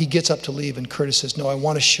he gets up to leave, and Curtis says, no, I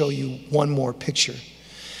want to show you one more picture.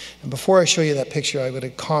 And before I show you that picture, I'm going to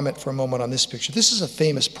comment for a moment on this picture. This is a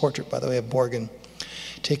famous portrait, by the way, of Morgan,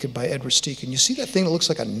 taken by Edward Steichen. You see that thing that looks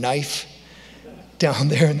like a knife down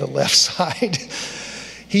there in the left side?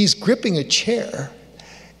 He's gripping a chair,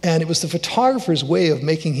 and it was the photographer's way of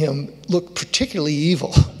making him look particularly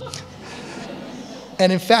evil.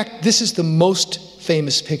 And in fact, this is the most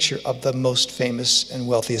famous picture of the most famous and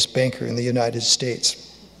wealthiest banker in the United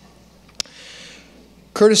States.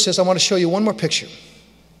 Curtis says, I want to show you one more picture.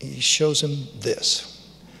 He shows him this.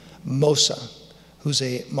 Mosa, who's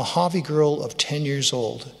a Mojave girl of 10 years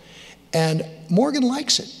old. And Morgan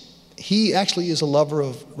likes it. He actually is a lover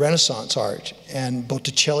of Renaissance art and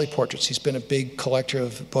Botticelli portraits. He's been a big collector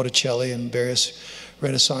of Botticelli and various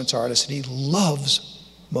Renaissance artists, and he loves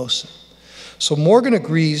Mosa. So Morgan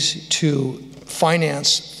agrees to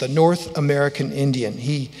finance the North American Indian.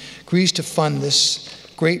 He agrees to fund this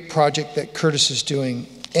great project that Curtis is doing.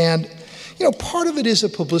 And, you know, part of it is a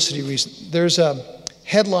publicity reason. There's a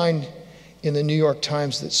headline in the New York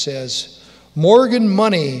Times that says, Morgan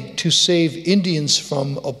money to save Indians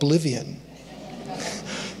from oblivion.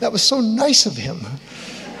 That was so nice of him.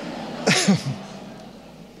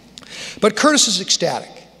 But Curtis is ecstatic.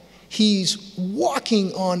 He's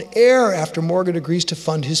walking on air after Morgan agrees to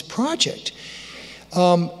fund his project.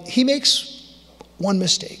 He makes one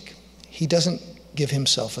mistake. He doesn't give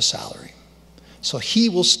himself a salary. So he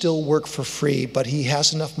will still work for free, but he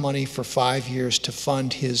has enough money for 5 years to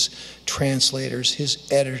fund his translators, his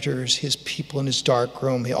editors, his people in his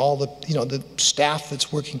darkroom, all the, the staff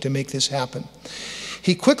that's working to make this happen.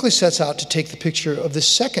 He quickly sets out to take the picture of the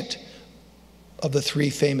second of the three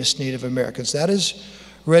famous Native Americans. That is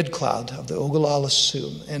Red Cloud of the Ogallala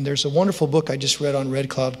Sioux. And there's a wonderful book I just read on Red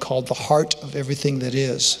Cloud called The Heart of Everything That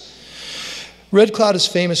Is. Red Cloud is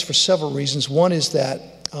famous for several reasons. One is that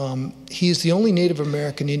he is the only Native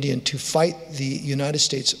American Indian to fight the United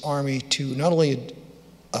States Army to not only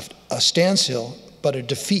a standstill, but a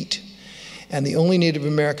defeat. And the only Native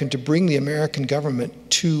American to bring the American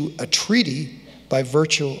government to a treaty by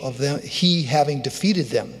virtue of he having defeated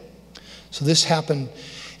them. So this happened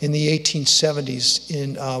in the 1870s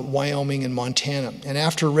in Wyoming and Montana. And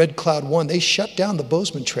after Red Cloud won, they shut down the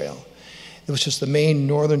Bozeman Trail. It was just the main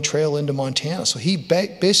northern trail into Montana. So he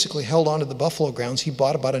basically held on to the buffalo grounds. He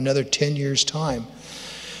bought about another 10 years' time.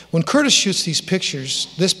 When Curtis shoots these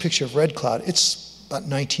pictures, this picture of Red Cloud, it's about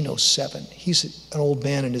 1907. He's an old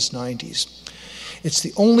man in his 90s. It's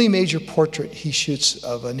the only major portrait he shoots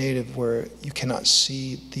of a native where you cannot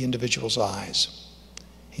see the individual's eyes.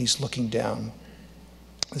 He's looking down.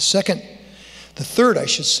 The third, I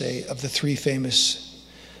should say, of the three famous,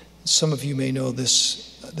 some of you may know this,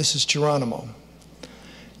 this is Geronimo.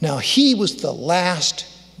 Now, he was the last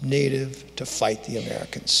native to fight the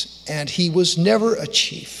Americans, and he was never a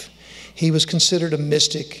chief. He was considered a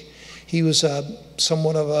mystic. He was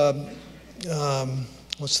somewhat of a,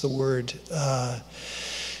 what's the word?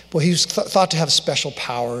 Well, he was thought to have special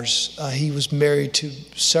powers. He was married to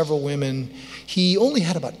several women. He only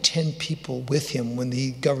had about 10 people with him when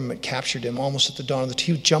the government captured him, almost at the dawn of the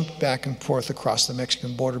day. He jumped back and forth across the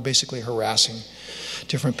Mexican border, basically harassing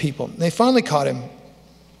different people. And they finally caught him.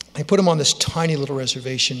 They put him on this tiny little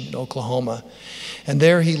reservation in Oklahoma, and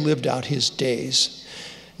there he lived out his days.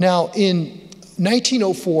 Now, in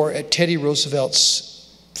 1904, at Teddy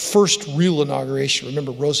Roosevelt's first real inauguration,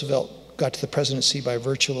 remember Roosevelt got to the presidency by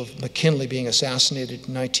virtue of McKinley being assassinated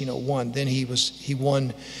in 1901. Then he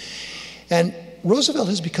won. And Roosevelt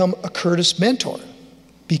has become a Curtis mentor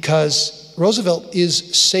because Roosevelt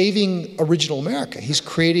is saving original America. He's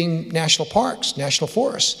creating national parks, national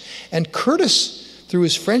forests. And Curtis, through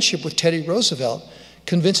his friendship with Teddy Roosevelt,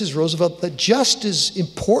 convinces Roosevelt that just as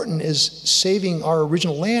important as saving our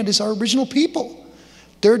original land is our original people.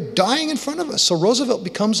 They're dying in front of us. So Roosevelt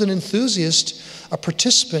becomes an enthusiast, a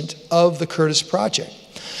participant of the Curtis Project.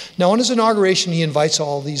 Now, on his inauguration, he invites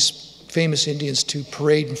all these famous Indians to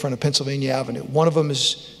parade in front of Pennsylvania Avenue. One of them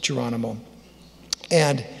is Geronimo.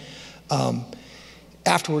 And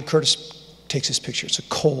afterward, Curtis takes his picture. It's a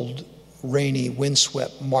cold, rainy,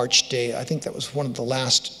 windswept March day. I think that was one of the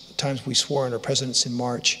last times we swore in our presidents in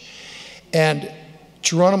March. And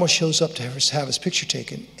Geronimo shows up to have his picture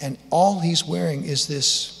taken, and all he's wearing is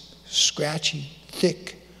this scratchy,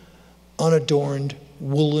 thick, unadorned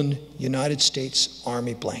woolen United States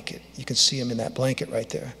Army blanket. You can see him in that blanket right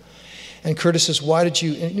there. And Curtis says, why did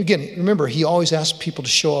you, and again, remember, he always asked people to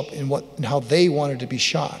show up in how they wanted to be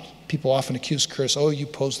shot. People often accuse Curtis, oh, you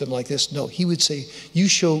posed them like this. No, he would say,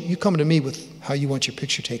 you come to me with how you want your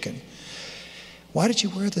picture taken. Why did you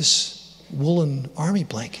wear this woolen army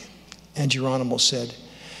blanket? And Geronimo said,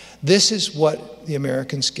 this is what the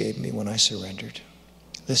Americans gave me when I surrendered.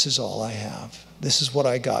 This is all I have. This is what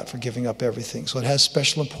I got for giving up everything. So it has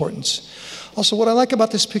special importance. Also, what I like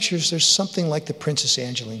about this picture is there's something like the Princess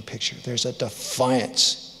Angeline picture. There's a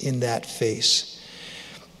defiance in that face.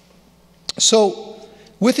 So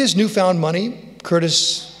with his newfound money,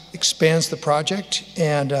 Curtis expands the project,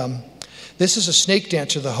 and this is a snake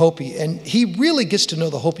dancer, the Hopi, and he really gets to know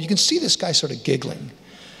the Hopi. You can see this guy sort of giggling.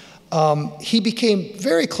 He became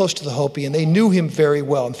very close to the Hopi, and they knew him very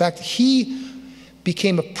well. In fact, he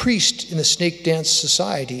became a priest in the Snake Dance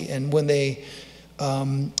Society, and when they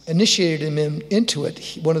initiated him into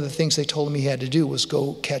it, one of the things they told him he had to do was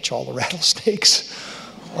go catch all the rattlesnakes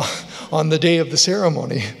on the day of the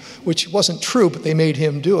ceremony, which wasn't true, but they made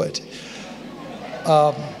him do it.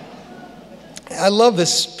 I love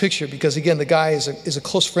this picture because, again, the guy is a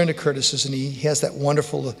close friend of Curtis's, and he has that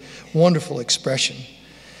wonderful, wonderful expression.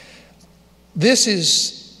 This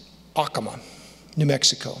is Acoma, New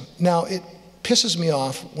Mexico. Now, it pisses me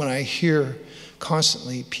off when I hear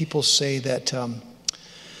constantly people say that,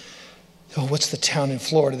 what's the town in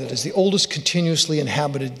Florida that is the oldest continuously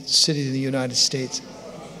inhabited city in the United States?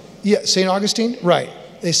 Yeah, St. Augustine? Right.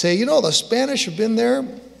 They say, the Spanish have been there.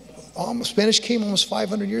 Spanish came almost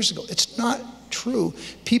 500 years ago. It's not true.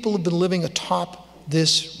 People have been living atop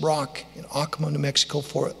this rock in Acoma, New Mexico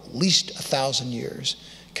for at least 1,000 years,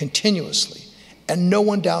 continuously. And no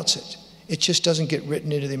one doubts it. It just doesn't get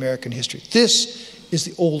written into the American history. This is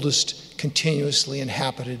the oldest continuously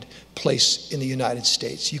inhabited place in the United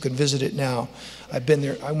States. You can visit it now. I've been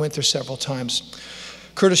there. I went there several times.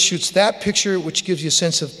 Curtis shoots that picture, which gives you a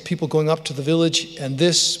sense of people going up to the village, and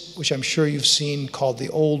this, which I'm sure you've seen, called the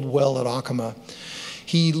Old Well at Acoma.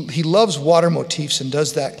 He loves water motifs and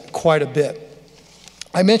does that quite a bit.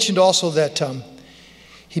 I mentioned also that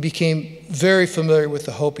he became very familiar with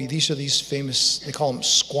the Hopi. These are these famous, they call them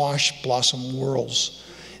squash blossom whorls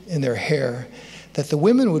in their hair, that the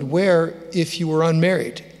women would wear if you were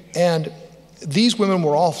unmarried. And these women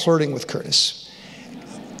were all flirting with Curtis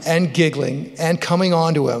and giggling and coming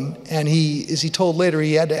on to him. And as he told later,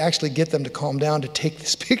 he had to actually get them to calm down to take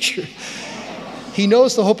this picture. He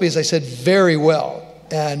knows the Hopi, as I said, very well.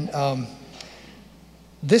 And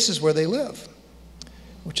this is where they live,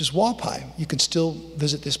 which is Wapai. You can still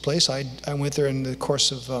visit this place. I went there in the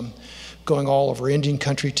course of going all over Indian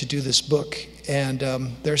country to do this book. And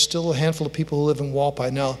there's still a handful of people who live in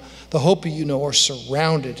Wapai. Now, the Hopi, are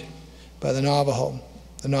surrounded by the Navajo.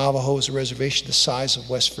 The Navajo is a reservation the size of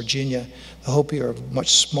West Virginia. The Hopi are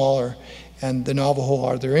much smaller, and the Navajo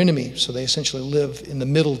are their enemy, so they essentially live in the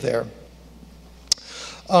middle there.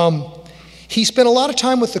 He spent a lot of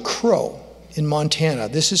time with the Crow in Montana.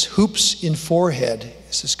 This is Hoops in Forehead,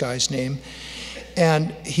 is this guy's name.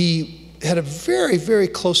 And he had a very, very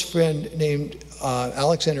close friend named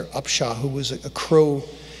Alexander Upshaw, who was a Crow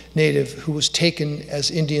native who was taken,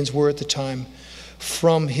 as Indians were at the time,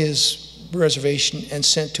 from his reservation and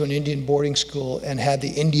sent to an Indian boarding school and had the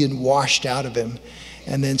Indian washed out of him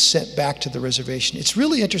and then sent back to the reservation. It's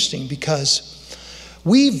really interesting because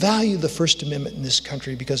we value the First Amendment in this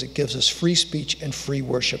country because it gives us free speech and free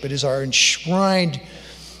worship. It is our enshrined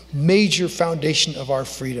major foundation of our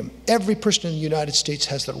freedom. Every person in the United States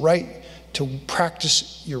has the right to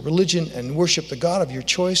practice your religion and worship the God of your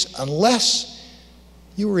choice unless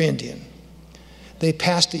you were Indian. They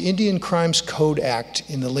passed the Indian Crimes Code Act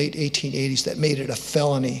in the late 1880s that made it a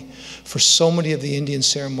felony for so many of the Indian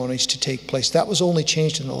ceremonies to take place. That was only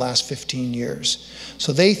changed in the last 15 years.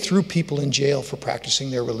 So they threw people in jail for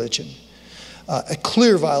practicing their religion. A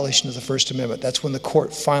clear violation of the First Amendment. That's when the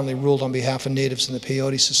court finally ruled on behalf of natives in the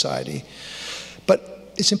Peyote Society.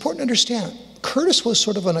 But it's important to understand, Curtis was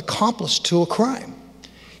sort of an accomplice to a crime.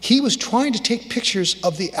 He was trying to take pictures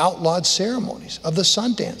of the outlawed ceremonies, of the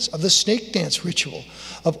sun dance, of the snake dance ritual,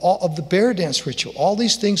 of the bear dance ritual, all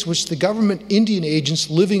these things which the government Indian agents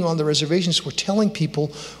living on the reservations were telling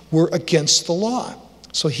people were against the law.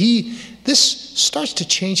 So this starts to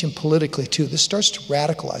change him politically too. This starts to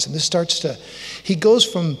radicalize him. He goes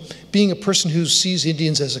from being a person who sees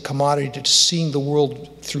Indians as a commodity to seeing the world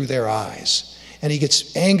through their eyes. And he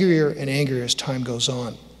gets angrier and angrier as time goes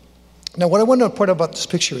on. Now, what I want to point out about this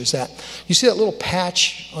picture is that you see that little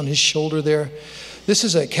patch on his shoulder there? This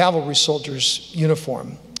is a cavalry soldier's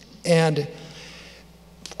uniform. And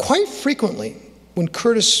quite frequently, when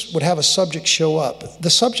Curtis would have a subject show up, the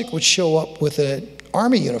subject would show up with an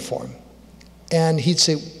army uniform. And he'd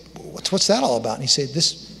say, what's that all about? And he'd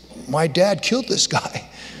say, my dad killed this guy.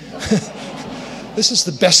 This is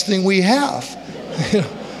the best thing we have.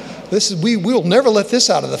 We'll never let this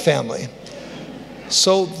out of the family.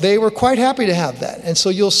 So they were quite happy to have that. And so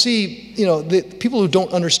you'll see, the people who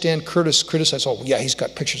don't understand Curtis criticize, oh, yeah, he's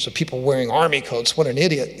got pictures of people wearing army coats. What an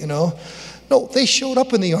idiot, No, they showed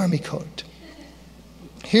up in the army coat.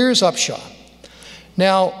 Here's Upshaw.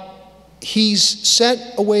 Now, he's sent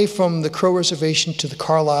away from the Crow Reservation to the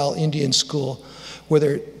Carlisle Indian School, where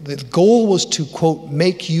the goal was to, quote,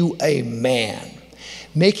 make you a man.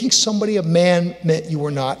 Making somebody a man meant you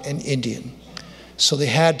were not an Indian. So they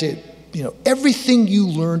had to, everything you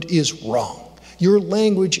learned is wrong. Your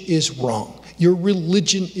language is wrong. Your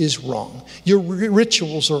religion is wrong. Your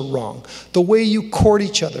rituals are wrong. The way you court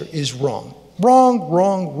each other is wrong. Wrong,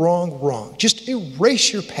 wrong, wrong, wrong. Just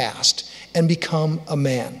erase your past and become a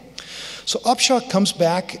man. So Upshaw comes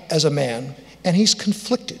back as a man, and he's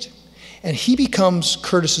conflicted. And he becomes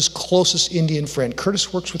Curtis's closest Indian friend.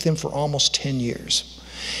 Curtis works with him for almost 10 years.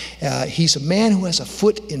 He's a man who has a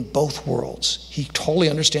foot in both worlds. He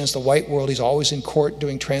totally understands the white world. He's always in court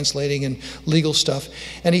doing translating and legal stuff.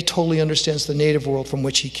 And he totally understands the native world from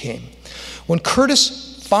which he came. When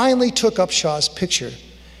Curtis finally took Upshaw's picture,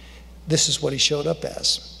 this is what he showed up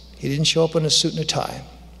as. He didn't show up in a suit and a tie.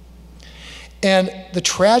 And the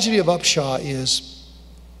tragedy of Upshaw is,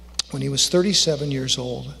 when he was 37 years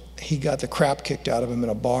old, he got the crap kicked out of him in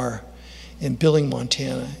a bar in Bellingham,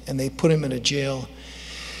 Montana, and they put him in a jail.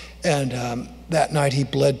 And that night he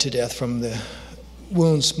bled to death from the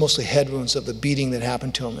wounds, mostly head wounds, of the beating that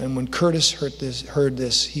happened to him. And when Curtis heard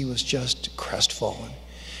this, he was just crestfallen.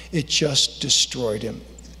 It just destroyed him.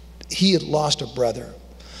 He had lost a brother.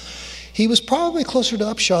 He was probably closer to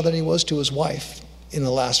Upshaw than he was to his wife in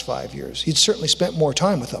the last 5 years. He'd certainly spent more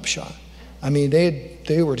time with Upshaw. I mean,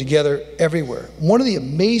 they were together everywhere. One of the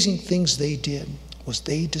amazing things they did was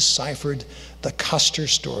they deciphered the Custer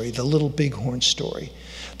story, the Little Bighorn story.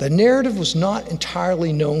 The narrative was not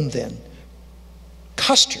entirely known then.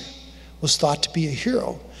 Custer was thought to be a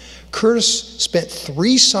hero. Curtis spent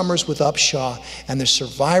 3 summers with Upshaw and the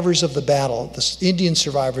survivors of the battle, the Indian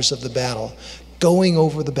survivors of the battle, going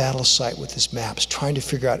over the battle site with his maps, trying to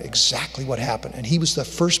figure out exactly what happened. And he was the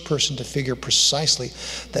first person to figure precisely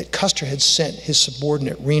that Custer had sent his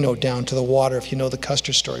subordinate Reno down to the water, if you know the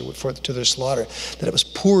Custer story, to their slaughter, that it was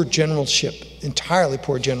poor generalship, entirely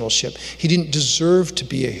poor generalship. He didn't deserve to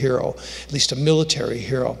be a hero, at least a military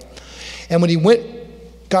hero. And when he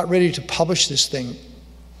got ready to publish this thing,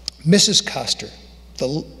 Mrs. Custer,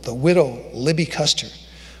 the widow Libby Custer,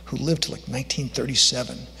 who lived to like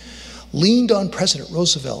 1937, leaned on President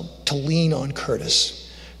Roosevelt to lean on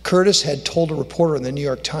Curtis. Curtis had told a reporter in the New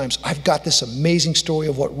York Times, I've got this amazing story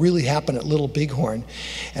of what really happened at Little Bighorn.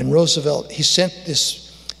 And Roosevelt, he sent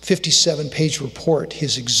this 57-page report,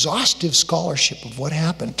 his exhaustive scholarship of what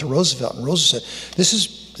happened, to Roosevelt. And Roosevelt said,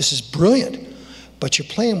 this is brilliant, but you're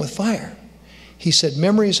playing with fire. He said,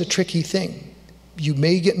 memory is a tricky thing. You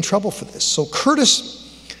may get in trouble for this. So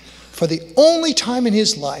Curtis, for the only time in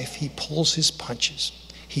his life, he pulls his punches.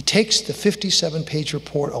 He takes the 57-page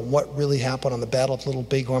report on what really happened on the Battle of Little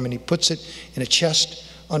Bighorn, and he puts it in a chest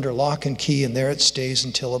under lock and key, and there it stays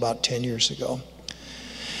until about 10 years ago.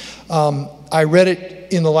 I read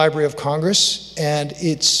it in the Library of Congress, and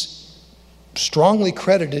it's strongly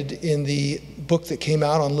credited in the book that came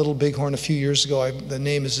out on Little Bighorn a few years ago. The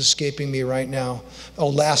name is escaping me right now. Oh,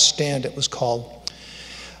 Last Stand it was called.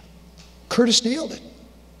 Curtis nailed it.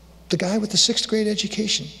 The guy with the 6th grade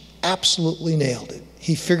education absolutely nailed it.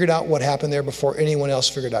 He figured out what happened there before anyone else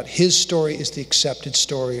figured out. His story is the accepted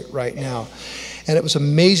story right now. And it was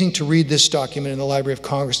amazing to read this document in the Library of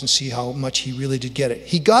Congress and see how much he really did get it.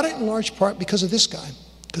 He got it in large part because of this guy,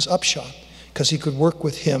 because Upshaw, because he could work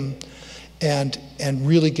with him and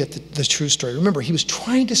really get the true story. Remember, he was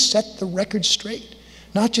trying to set the record straight,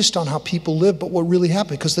 not just on how people lived, but what really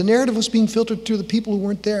happened, because the narrative was being filtered through the people who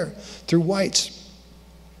weren't there, through whites.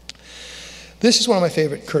 This is one of my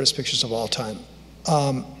favorite Curtis pictures of all time.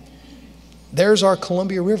 There's our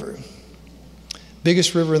Columbia River.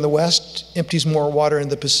 Biggest river in the West, empties more water in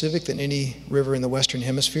the Pacific than any river in the Western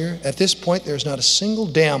Hemisphere. At this point, there's not a single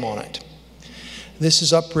dam on it. This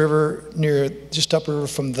is upriver, just upriver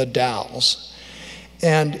from the Dalles.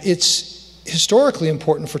 And it's historically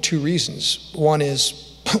important for 2 reasons. One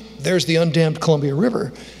is, there's the undammed Columbia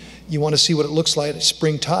River. You want to see what it looks like at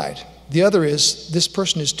spring tide. The other is, this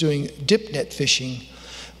person is doing dip net fishing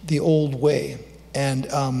the old way. And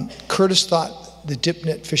Curtis thought the dip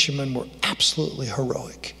net fishermen were absolutely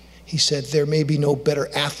heroic. He said, there may be no better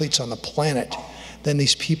athletes on the planet than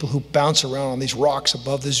these people who bounce around on these rocks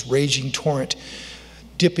above this raging torrent,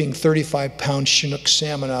 dipping 35-pound Chinook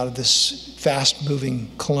salmon out of this fast-moving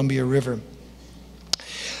Columbia River.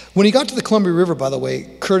 When he got to the Columbia River, by the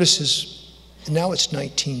way, Curtis is, now it's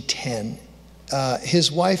 1910, his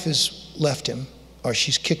wife has left him, or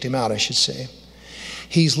she's kicked him out, I should say.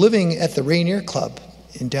 He's living at the Rainier Club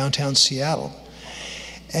in downtown Seattle,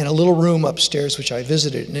 and a little room upstairs which I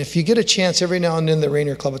visited. And if you get a chance, every now and then the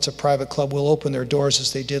Rainier Club, it's a private club, will open their doors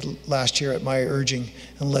as they did last year at my urging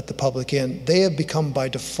and let the public in. They have become by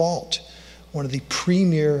default one of the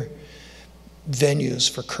premier venues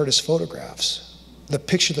for Curtis photographs. The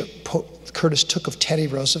picture that Curtis took of Teddy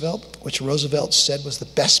Roosevelt, which Roosevelt said was the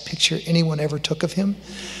best picture anyone ever took of him,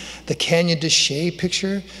 the Canyon de Chelly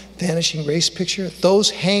picture, Vanishing Race picture, those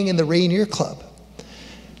hang in the Rainier Club.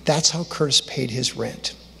 That's how Curtis paid his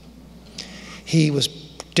rent. He was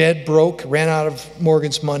dead broke, ran out of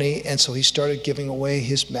Morgan's money, and so he started giving away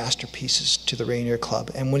his masterpieces to the Rainier Club.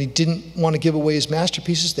 And when he didn't want to give away his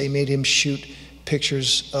masterpieces, they made him shoot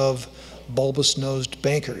pictures of bulbous-nosed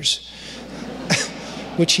bankers,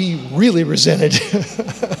 which he really resented.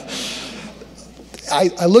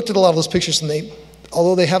 I looked at a lot of those pictures, and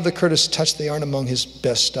although they have the Curtis touch, they aren't among his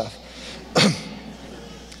best stuff.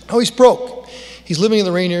 Oh, he's broke. He's living in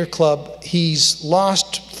the Rainier Club. He's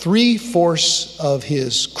lost 3/4 of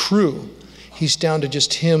his crew. He's down to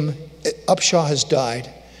just him. Upshaw has died.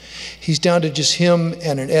 He's down to just him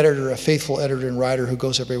and an editor, a faithful editor and writer who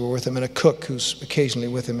goes everywhere with him, and a cook who's occasionally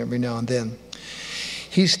with him every now and then.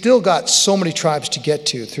 He's still got so many tribes to get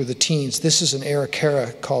to through the teens. This is an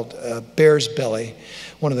Arikara called Bear's Belly,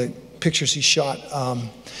 one of the pictures he shot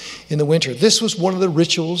in the winter. This was one of the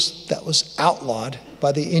rituals that was outlawed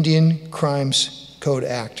by the Indian Crimes Code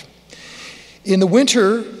Act. In the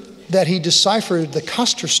winter that he deciphered the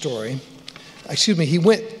Custer story, he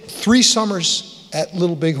went 3 summers at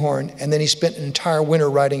Little Bighorn, and then he spent an entire winter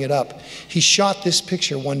writing it up. He shot this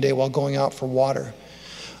picture one day while going out for water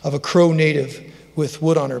of a Crow native with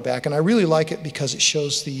wood on her back, and I really like it because it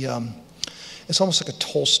shows the, it's almost like a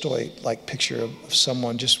Tolstoy-like picture of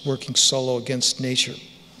someone just working solo against nature.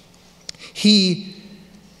 He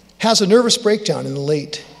has a nervous breakdown in the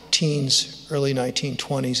late teens, early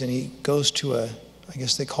 1920s, and he goes to I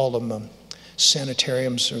guess they called them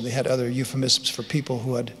sanitariums, or they had other euphemisms for people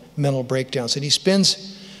who had mental breakdowns. And he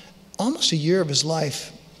spends almost a year of his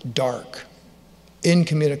life dark,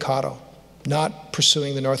 incommunicado, not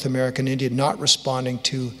pursuing the North American Indian, not responding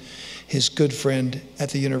to his good friend at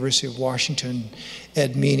the University of Washington,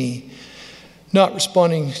 Ed Meany, not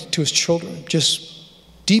responding to his children, just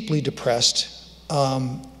deeply depressed,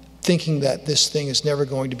 thinking that this thing is never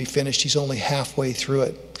going to be finished. He's only halfway through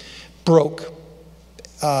it. Broke.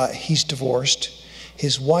 He's divorced.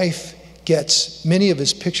 His wife gets many of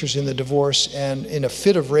his pictures in the divorce, and in a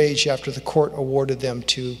fit of rage after the court awarded them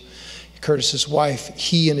to Curtis's wife,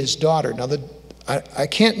 he and his daughter. Now, I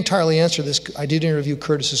can't entirely answer this. I did interview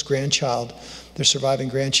Curtis's grandchild, their surviving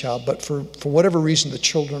grandchild, but for whatever reason, the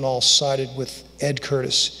children all sided with Ed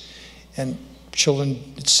Curtis. And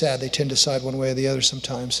children, it's sad, they tend to side one way or the other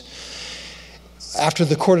sometimes. After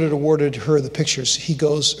the court had awarded her the pictures, he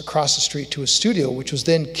goes across the street to his studio, which was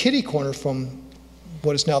then kitty corner from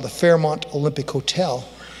what is now the Fairmont Olympic Hotel.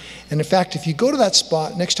 And in fact, if you go to that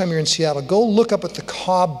spot, next time you're in Seattle, go look up at the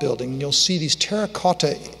Cobb building, and you'll see these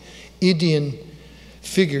terracotta Indian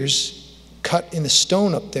figures cut in the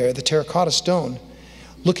stone up there, the terracotta stone,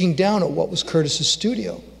 looking down at what was Curtis's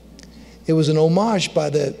studio. It was an homage by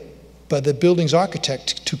the building's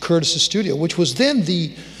architect to Curtis's studio, which was then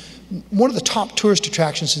one of the top tourist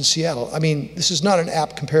attractions in Seattle. I mean, this is not an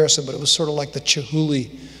apt comparison, but it was sort of like the Chihuly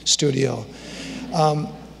studio.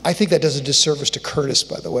 I think that does a disservice to Curtis,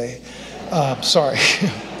 by the way. Sorry.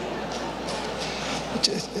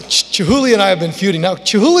 Chihuly and I have been feuding. Now,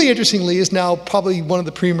 Chihuly, interestingly, is now probably one of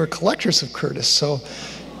the premier collectors of Curtis, so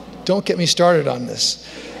don't get me started on this.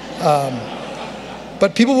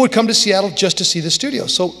 But people would come to Seattle just to see the studio.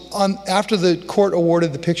 So after the court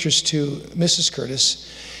awarded the pictures to Mrs. Curtis,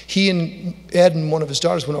 he and Ed and one of his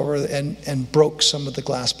daughters went over and broke some of the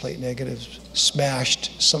glass plate negatives,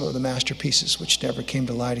 smashed some of the masterpieces, which never came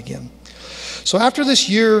to light again. So after this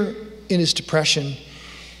year in his depression,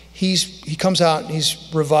 he comes out and he's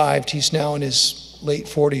revived. He's now in his late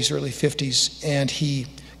 40s, early 50s, and he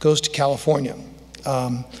goes to California.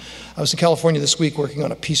 I was in California this week working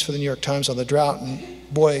on a piece for the New York Times on the drought, and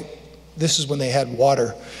boy, this is when they had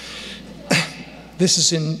water. This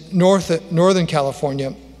is in northern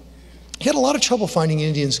California. He had a lot of trouble finding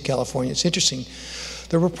Indians in California. It's interesting.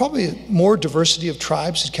 There were probably more diversity of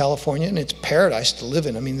tribes in California, and it's paradise to live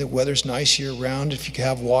in. I mean, the weather's nice year-round. If you could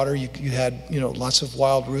have water, you had, lots of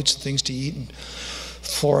wild roots and things to eat, and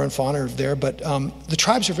flora and fauna are there. But the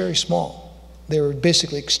tribes are very small. They were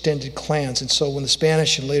basically extended clans, and so when the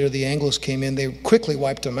Spanish and later the Anglos came in, they quickly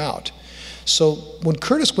wiped them out. So when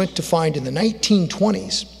Curtis went to find in the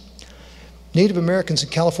 1920s Native Americans in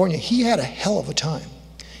California, he had a hell of a time.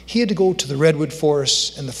 He had to go to the redwood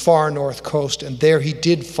forests and the far north coast, and there he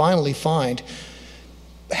did finally find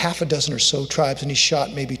half a dozen or so tribes, and he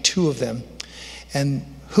shot maybe 2 of them. And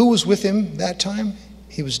who was with him that time?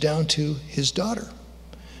 He was down to his daughter,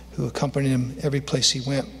 who accompanied him every place he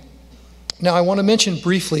went. Now, I want to mention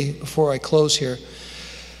briefly, before I close here,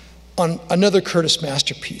 on another Curtis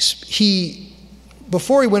masterpiece.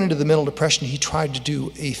 Before he went into the mental depression, he tried to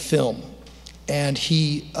do a film, and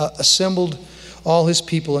he assembled all his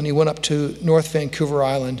people, and he went up to North Vancouver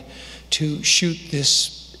Island to shoot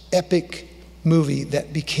this epic movie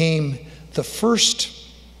that became the first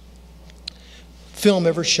film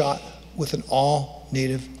ever shot with an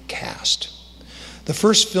all-native cast. The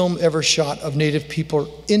first film ever shot of Native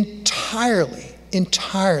people entirely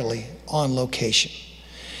on location.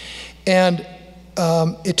 And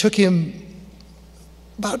it took him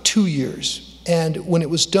about 2 years. And when it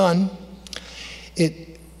was done, it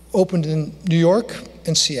opened in New York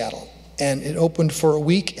and Seattle. And it opened for a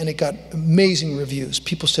week, and it got amazing reviews.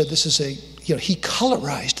 People said this is he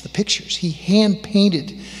colorized the pictures. He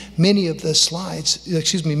hand-painted many of the slides,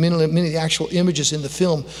 many of the actual images in the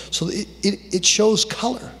film, so it shows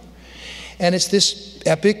color. And it's this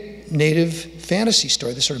epic Native fantasy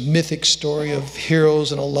story, this sort of mythic story of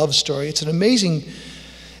heroes and a love story. It's an amazing,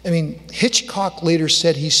 Hitchcock later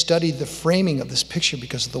said he studied the framing of this picture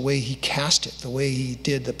because of the way he cast it, the way he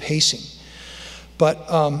did the pacing. But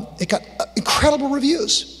it got incredible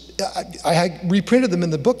reviews. I reprinted them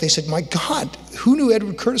in the book. They said, my God, who knew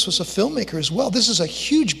Edward Curtis was a filmmaker as well? This is a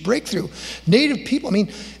huge breakthrough. Native people,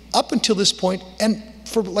 up until this point, and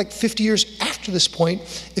for like 50 years after this point,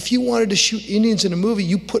 if you wanted to shoot Indians in a movie,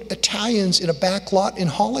 you put Italians in a back lot in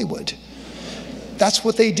Hollywood. That's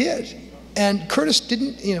what they did. And Curtis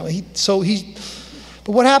didn't,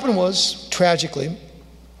 but what happened was, tragically,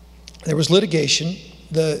 there was litigation.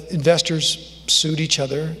 The investors sued each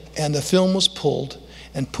other, and the film was pulled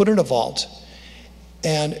and put in a vault.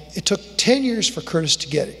 And it took 10 years for Curtis to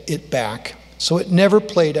get it back, so it never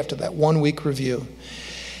played after that 1-week review.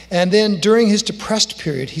 And then during his depressed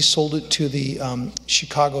period, he sold it to the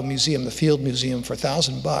Chicago Museum, the Field Museum, for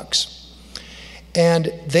 $1,000.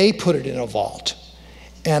 And they put it in a vault.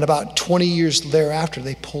 And about 20 years thereafter,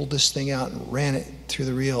 they pulled this thing out and ran it through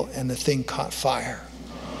the reel, and the thing caught fire.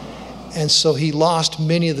 And so he lost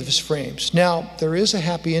many of his frames. Now, there is a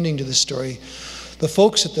happy ending to this story. The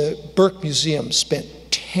folks at the Burke Museum spent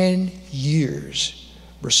 10 years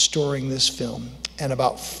restoring this film. And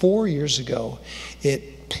about 4 years ago,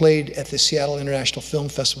 it played at the Seattle International Film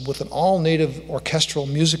Festival with an all-native orchestral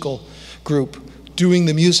musical group doing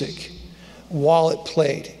the music while it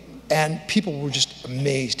played. And people were just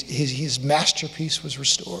amazed. His masterpiece was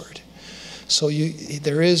restored. So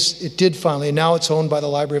it did finally, and now it's owned by the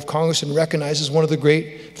Library of Congress and recognized as one of the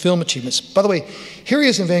great film achievements. By the way, here he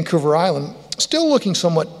is in Vancouver Island, still looking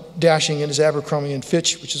somewhat dashing in his Abercrombie and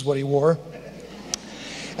Fitch, which is what he wore.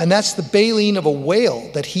 And that's the baleen of a whale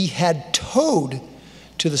that he had towed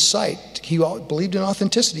to the site. He believed in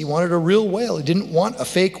authenticity. He wanted a real whale. He didn't want a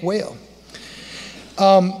fake whale.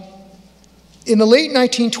 In the late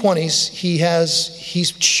 1920s,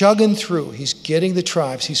 he's chugging through. He's getting the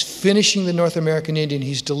tribes. He's finishing the North American Indian.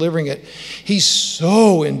 He's delivering it. He's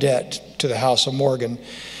so in debt to the House of Morgan.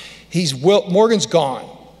 Morgan's gone,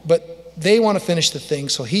 but they want to finish the thing,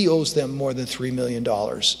 so he owes them more than $3 million,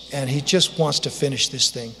 and he just wants to finish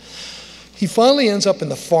this thing. He finally ends up in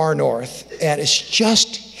the far north, and it's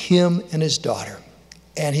just him and his daughter.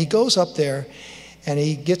 And he goes up there, and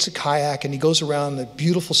he gets a kayak, and he goes around the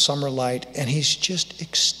beautiful summer light, and he's just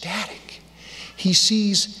ecstatic. He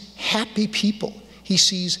sees happy people. He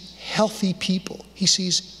sees healthy people. He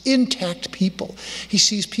sees intact people. He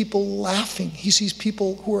sees people laughing. He sees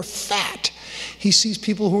people who are fat. He sees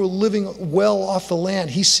people who are living well off the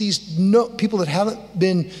land. He sees people that haven't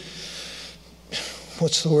been,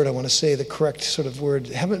 what's the word I want to say, the correct sort of word,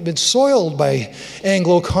 haven't been soiled by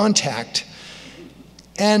Anglo contact.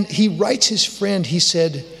 And he writes his friend, he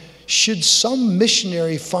said, should some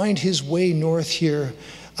missionary find his way north here,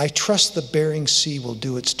 I trust the Bering Sea will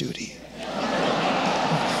do its duty.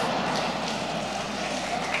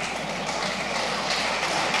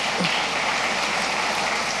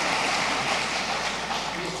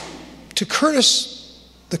 To Curtis,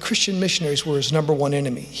 the Christian missionaries were his number one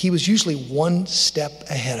enemy. He was usually one step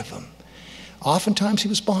ahead of them. Oftentimes he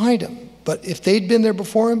was behind them, but if they'd been there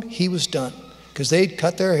before him, he was done. Because they'd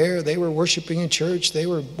cut their hair, they were worshiping in church, they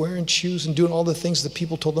were wearing shoes and doing all the things that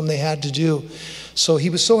people told them they had to do. So he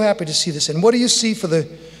was so happy to see this. And what do you see for the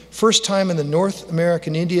first time in the North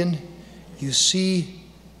American Indian? You see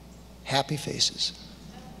happy faces.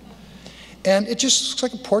 And it just looks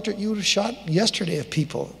like a portrait you would have shot yesterday of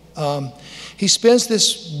people. He spends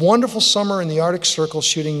this wonderful summer in the Arctic Circle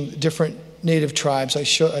shooting different native tribes.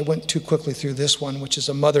 I went too quickly through this one, which is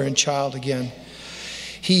a mother and child again.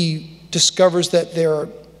 He discovers that there are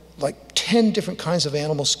like 10 different kinds of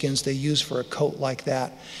animal skins they use for a coat like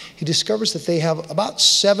that. He discovers that they have about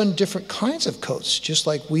 7 different kinds of coats, just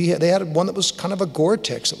like we had. They had one that was kind of a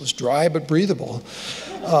Gore-Tex. It was dry but breathable.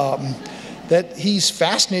 That he's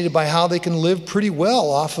fascinated by how they can live pretty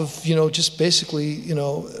well off of, just basically,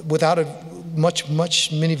 without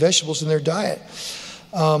many vegetables in their diet.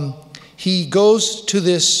 He goes to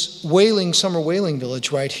this summer whaling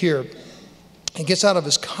village right here. He gets out of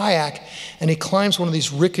his kayak and he climbs one of these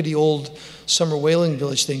rickety old summer whaling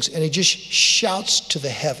village things, and he just shouts to the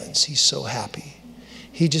heavens. He's so happy.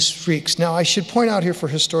 He just freaks. Now, I should point out here for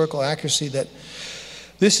historical accuracy that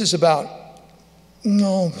this is about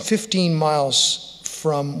 15 miles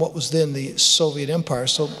from what was then the Soviet Empire.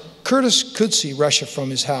 So Curtis could see Russia from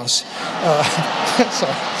his house.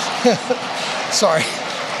 Sorry.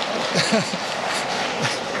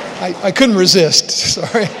 I couldn't resist.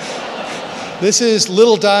 Sorry. This is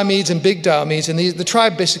Little Diomedes and Big Diomedes, and the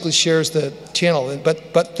tribe basically shares the channel,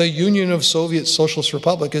 but the Union of Soviet Socialist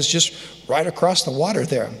Republic is just right across the water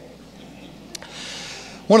there.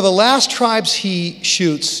 One of the last tribes he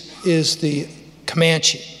shoots is the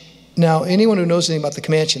Comanche. Now, anyone who knows anything about the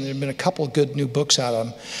Comanche, and there have been a couple of good new books out on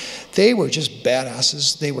them, they were just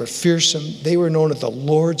badasses. They were fearsome. They were known as the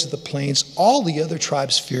Lords of the Plains. All the other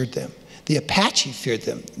tribes feared them. The Apache feared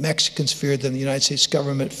them. The Mexicans feared them. The United States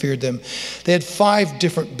government feared them. They had 5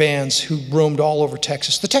 different bands who roamed all over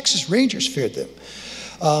Texas. The Texas Rangers feared them.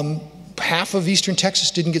 Half of eastern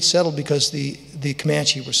Texas didn't get settled because the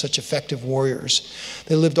Comanche were such effective warriors.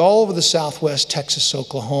 They lived all over the Southwest, Texas,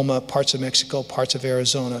 Oklahoma, parts of Mexico, parts of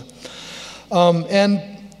Arizona.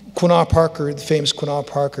 And Quinaw Parker, the famous Quinaw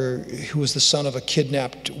Parker, who was the son of a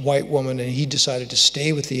kidnapped white woman, and he decided to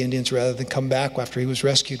stay with the Indians rather than come back after he was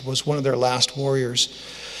rescued, was one of their last warriors.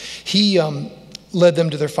 He led them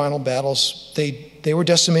to their final battles. They were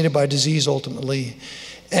decimated by disease ultimately,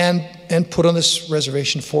 and put on this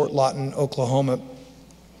reservation, Fort Lawton, Oklahoma.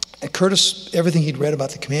 And Curtis, everything he'd read about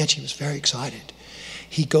the Comanche, was very excited.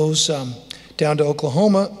 He goes down to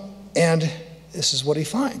Oklahoma, and this is what he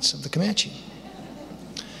finds of the Comanche.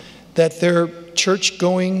 That they're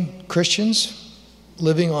church-going Christians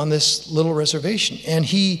living on this little reservation. And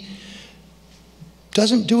he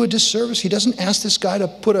doesn't do a disservice. He doesn't ask this guy to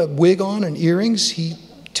put a wig on and earrings. He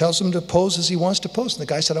tells him to pose as he wants to pose. And the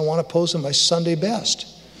guy said, I want to pose in my Sunday best.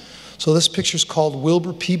 So this picture's called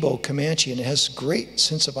Wilbur Peabo Comanche, and it has a great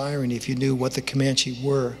sense of irony if you knew what the Comanche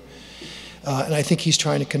were. And I think he's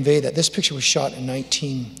trying to convey that. This picture was shot in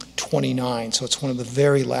 1929, so it's one of the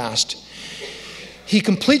very last. He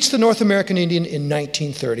completes the North American Indian in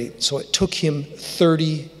 1930, so it took him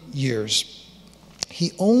 30 years.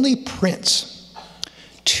 He only prints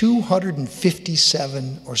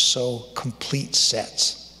 257 or so complete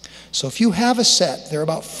sets. So if you have a set, there are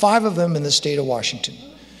about 5 of them in the state of Washington.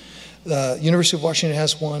 The University of Washington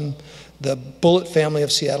has one. The Bullitt family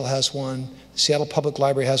of Seattle has one. The Seattle Public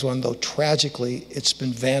Library has one, though tragically it's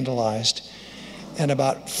been vandalized. And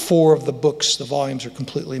about 4 of the books, the volumes, are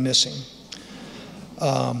completely missing.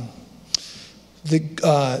 The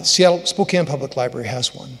Seattle Spokane Public Library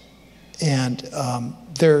has one. And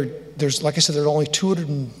there's, like I said, there are only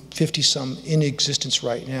 250 some in existence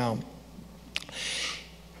right now.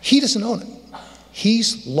 He doesn't own it.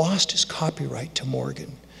 He's lost his copyright to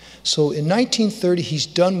Morgan. So in 1930, he's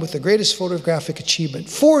done with the greatest photographic achievement,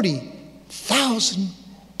 40,000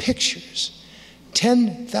 pictures,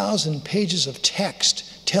 10,000 pages of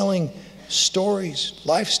text telling stories,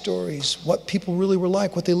 life stories, what people really were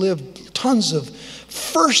like, what they lived, tons of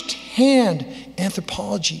first-hand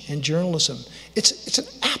anthropology and journalism. It's an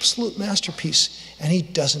absolute masterpiece, and he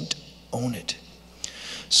doesn't own it.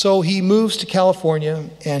 So he moves to California,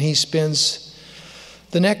 and he spends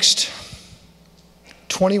the next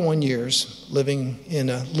 21 years living in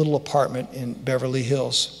a little apartment in Beverly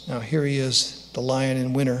Hills. Now here he is, the lion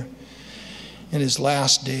in winter, in his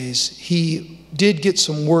last days. He did get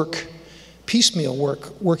some work, piecemeal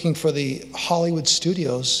work, working for the Hollywood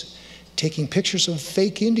studios, taking pictures of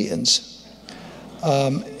fake Indians.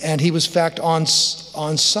 And he was, in fact, on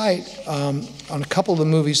site on a couple of the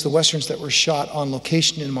movies, the Westerns that were shot on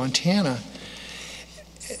location in Montana.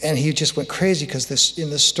 And he just went crazy because in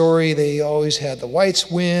the story, they always had the whites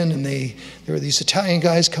win, and there were these Italian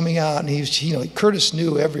guys coming out, and Curtis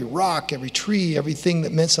knew every rock, every tree, everything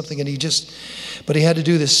that meant something, but he had to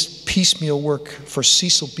do this piecemeal work for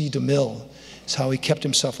Cecil B. DeMille. It's how he kept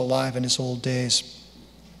himself alive in his old days.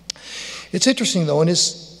 It's interesting, though,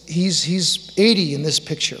 he's 80 in this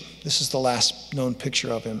picture. This is the last known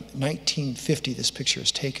picture of him. 1950, this picture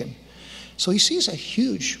is taken. So he sees a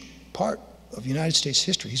huge part of United States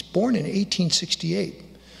history. He's born in 1868,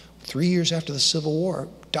 3 years after the Civil War,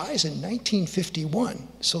 dies in 1951,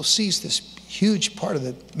 so sees this huge part of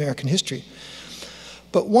the American history.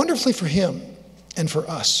 But wonderfully for him and for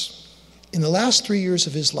us, in the last 3 years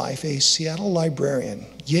of his life, a Seattle librarian,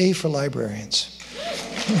 yay for librarians,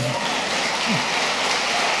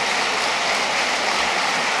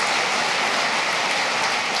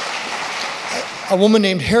 a woman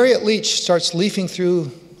named Harriet Leach starts leafing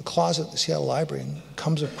through the closet at the Seattle Library and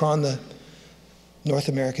comes upon the North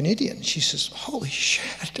American Indian. She says, holy shit.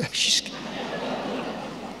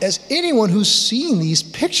 As anyone who's seen these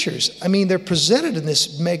pictures, I mean, they're presented in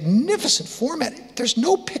this magnificent format. There's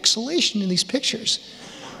no pixelation in these pictures.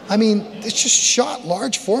 I mean, it's just shot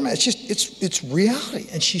large format. It's reality.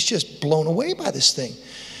 And she's just blown away by this thing.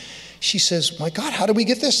 She says, my God, how did we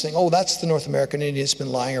get this thing? Oh, that's the North American Indian that's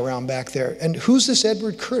been lying around back there. And who's this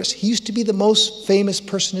Edward Curtis? He used to be the most famous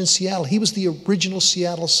person in Seattle. He was the original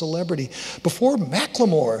Seattle celebrity before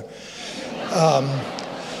Macklemore.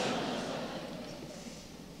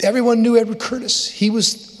 Everyone knew Edward Curtis.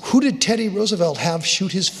 Who did Teddy Roosevelt have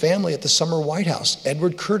shoot his family at the summer White House?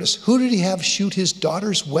 Edward Curtis. Who did he have shoot his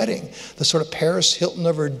daughter's wedding, the sort of Paris Hilton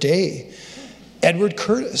of her day? Edward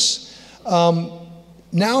Curtis.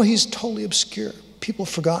 Now he's totally obscure. People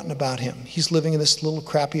have forgotten about him. He's living in this little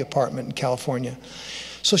crappy apartment in California.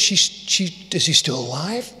 So is he still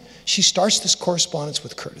alive? She starts this correspondence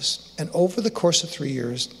with Curtis. And over the course of 3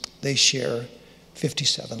 years, they share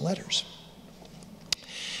 57 letters.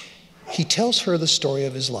 He tells her the story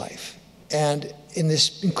of his life. And in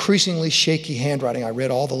this increasingly shaky handwriting, I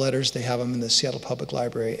read all the letters, they have them in the Seattle Public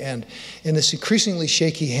Library. And in this increasingly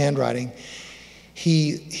shaky handwriting,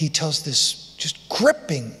 he tells this just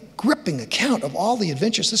gripping account of all the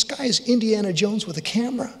adventures. This guy is Indiana Jones with a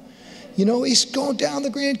camera. He's going down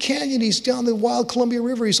the Grand Canyon. He's down the wild Columbia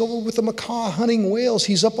River. He's over with the macaw hunting whales.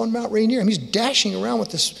 He's up on Mount Rainier. He's dashing around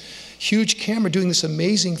with this huge camera doing this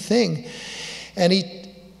amazing thing. And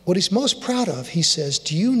what he's most proud of, he says,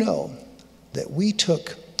 do you know that we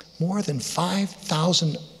took more than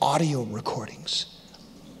 5,000 audio recordings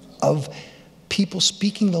of people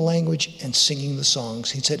speaking the language and singing the songs?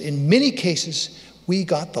 He said, in many cases, we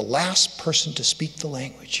got the last person to speak the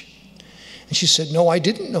language. And she said, no, I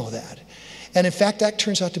didn't know that. And in fact, that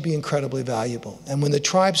turns out to be incredibly valuable. And when the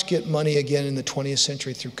tribes get money again in the 20th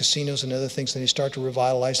century through casinos and other things, and they start to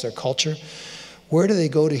revitalize their culture, where do they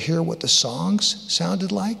go to hear what the songs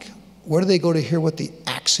sounded like? Where do they go to hear what the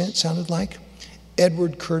accent sounded like?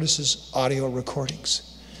 Edward Curtis's audio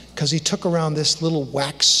recordings. Because he took around this little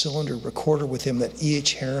wax cylinder recorder with him that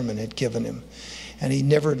E.H. Harriman had given him. And he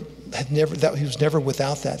was never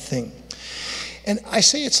without that thing. And I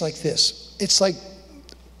say it's like this. It's like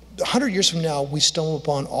 100 years from now, we stumble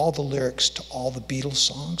upon all the lyrics to all the Beatles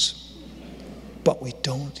songs, but we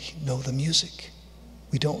don't know the music.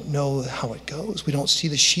 We don't know how it goes. We don't see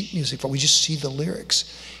the sheet music, but we just see the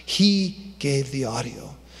lyrics. He gave the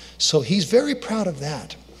audio. So he's very proud of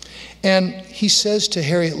that. And he says to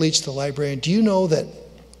Harriet Leach, the librarian, do you know that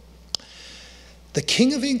the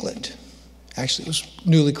King of England, actually it was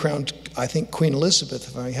newly crowned, I think, Queen Elizabeth,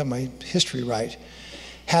 if I have my history right,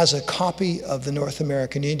 has a copy of the North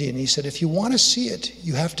American Indian. He said, if you want to see it,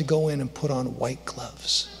 you have to go in and put on white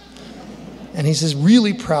gloves. And he says,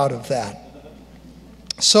 really proud of that.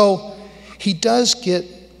 So he does get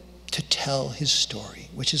to tell his story,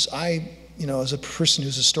 which is, as a person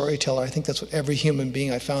who's a storyteller, I think that's what every human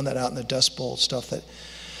being, I found that out in the Dust Bowl stuff,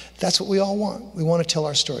 that's what we all want. We want to tell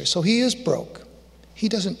our story. So he is broke. He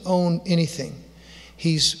doesn't own anything.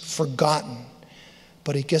 He's forgotten,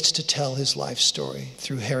 but he gets to tell his life story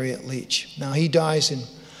through Harriet Leach. Now, he dies in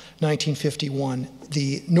 1951.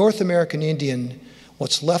 The North American Indian,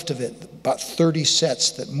 what's left of it, about 30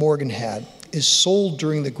 sets that Morgan had, is sold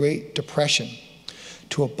during the Great Depression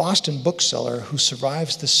to a Boston bookseller who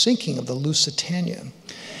survives the sinking of the Lusitania.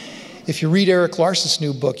 If you read Eric Larson's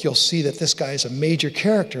new book, you'll see that this guy is a major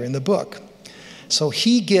character in the book. So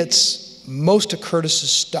he gets most of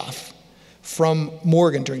Curtis's stuff from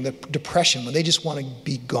Morgan during the Depression, when they just want to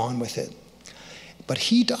be gone with it. But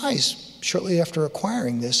he dies shortly after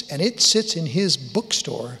acquiring this, and it sits in his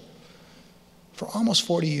bookstore for almost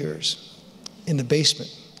 40 years in the basement.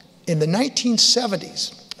 In the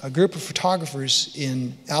 1970s, a group of photographers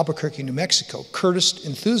in Albuquerque, New Mexico, Curtis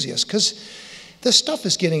enthusiasts, because this stuff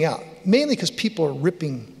is getting out, mainly because people are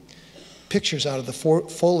ripping pictures out of the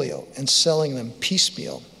folio and selling them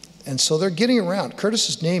piecemeal. And so they're getting around.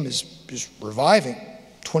 Curtis's name is reviving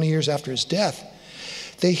 20 years after his death.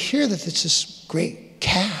 They hear that it's this great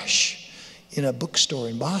cache in a bookstore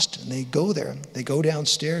in Boston. They go there, they go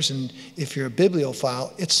downstairs, and if you're a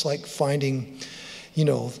bibliophile, it's like finding, you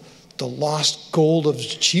know, the lost gold of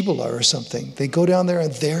Cibola or something. They go down there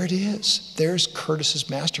and there it is. There's Curtis's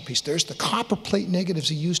masterpiece. There's the copper plate negatives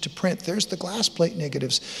he used to print. There's the glass plate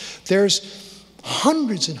negatives. There's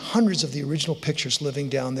hundreds and hundreds of the original pictures living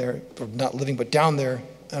down there, or not living, but down there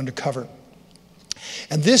undercover.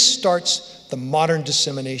 And this starts the modern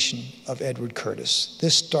dissemination of Edward Curtis.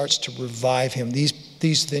 This starts to revive him.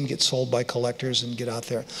 These then get sold by collectors and get out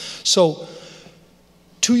there. So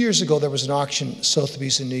 2 years ago, there was an auction at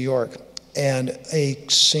Sotheby's in New York, and a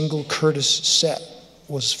single Curtis set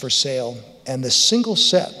was for sale, and the single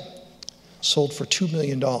set sold for $2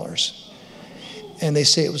 million. And they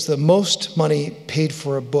say it was the most money paid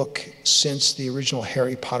for a book since the original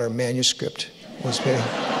Harry Potter manuscript was made.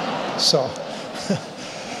 So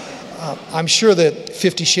I'm sure that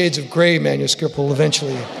 50 Shades of Grey manuscript will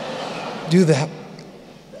eventually do that.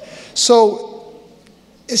 So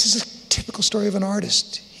this is a typical story of an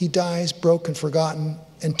artist. He dies broke and forgotten,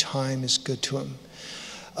 and time is good to him.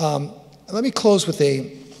 Let me close with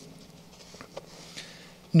a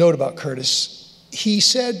note about Curtis. He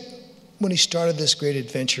said when he started this great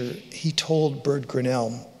adventure, he told Bird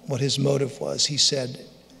Grinnell what his motive was. He said,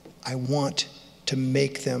 "I want to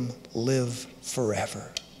make them live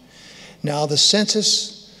forever." Now, the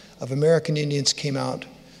census of American Indians came out,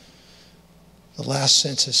 the last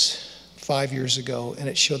census, 5 years ago, and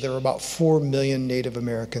it showed there were about 4 million Native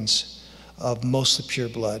Americans of mostly pure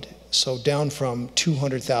blood. So down from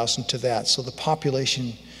 200,000 to that. So the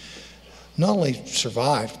population not only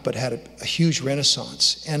survived, but had a huge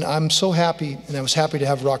renaissance. And I'm so happy, and I was happy to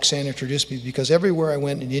have Roxanne introduce me, because everywhere I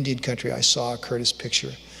went in Indian country, I saw a Curtis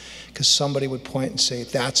picture. Because somebody would point and say,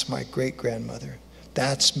 "That's my great-grandmother.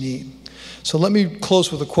 That's me." So let me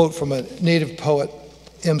close with a quote from a Native poet,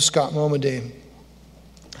 M. Scott Momaday.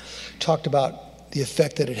 Talked about the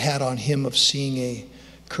effect that it had on him of seeing a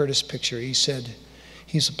Curtis picture. He said,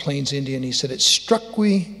 he's a Plains Indian, he said, "It struck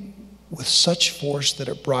me with such force that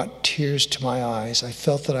it brought tears to my eyes. I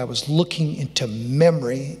felt that I was looking into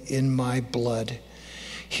memory in my blood.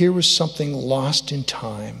 Here was something lost in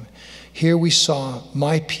time. Here we saw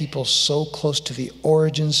my people so close to the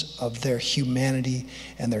origins of their humanity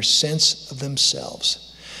and their sense of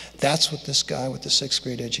themselves." That's what this guy with the 6th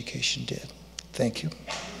grade education did. Thank you.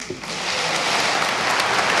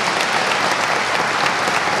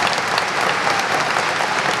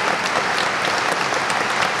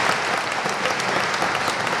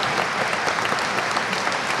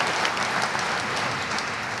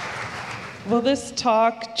 Well, this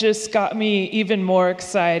talk just got me even more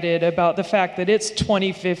excited about the fact that it's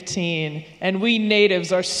 2015 and we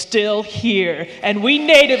natives are still here, and we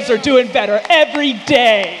natives are doing better every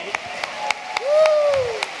day.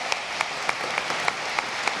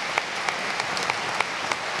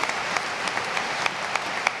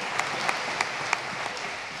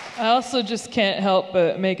 I also just can't help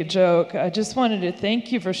but make a joke. I just wanted to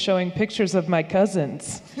thank you for showing pictures of my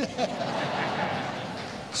cousins.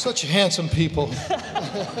 Such handsome people.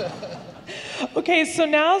 Okay, so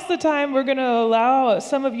now's the time we're going to allow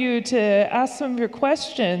some of you to ask some of your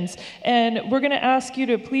questions, and we're going to ask you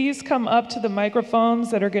to please come up to the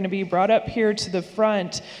microphones that are going to be brought up here to the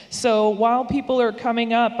front. So while people are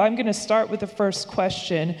coming up, I'm going to start with the first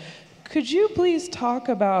question. Could you please talk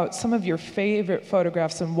about some of your favorite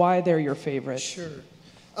photographs and why they're your favorites? Sure.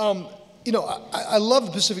 You know, I love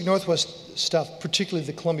the Pacific Northwest stuff, particularly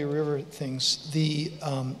the Columbia River things. The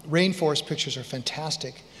rainforest pictures are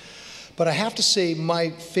fantastic. But I have to say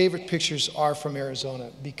my favorite pictures are from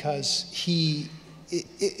Arizona, because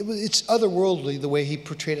it's otherworldly the way he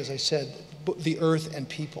portrayed, as I said, the earth and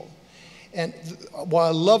people. And while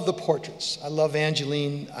I love the portraits, I love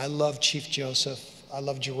Angeline, I love Chief Joseph, I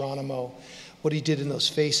love Geronimo, what he did in those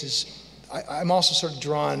faces. I'm also sort of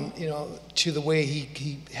drawn, you know, to the way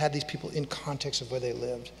he had these people in context of where they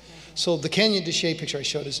lived. So the Canyon de Chelly picture I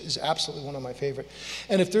showed is absolutely one of my favorite.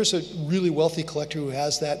 And if there's a really wealthy collector who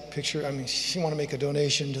has that picture, I mean, you want to make a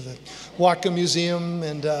donation to the Watka Museum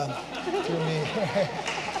and through me.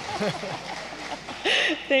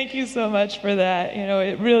 Thank you so much for that. You know,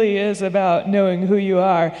 it really is about knowing who you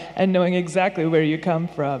are and knowing exactly where you come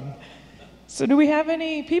from. So do we have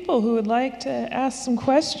any people who would like to ask some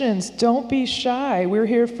questions? Don't be shy. We're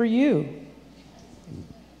here for you.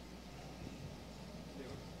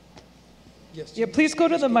 Yes. Yeah, please go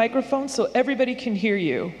to the microphone so everybody can hear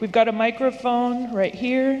you. We've got a microphone right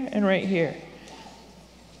here and right here.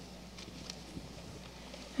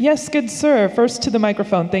 Yes, good sir. First to the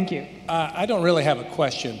microphone. Thank you. I don't really have a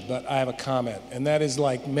question, but I have a comment, and that is,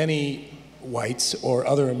 like many whites or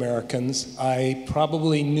other Americans, I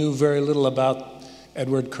probably knew very little about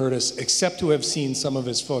Edward Curtis except to have seen some of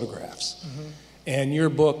his photographs. Mm-hmm. And your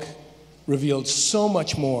book revealed so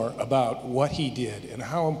much more about what he did and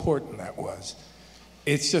how important that was.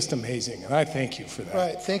 It's just amazing, and I thank you for that.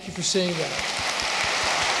 Right, thank you for saying that.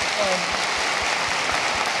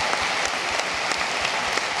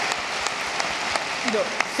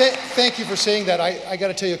 Thank you for saying that. I got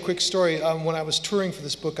to tell you a quick story. When I was touring for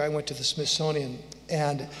this book, I went to the Smithsonian,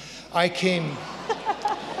 and I came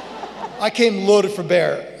loaded for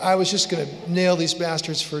bear. I was just going to nail these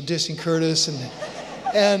bastards for dissing Curtis,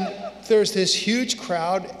 and there's this huge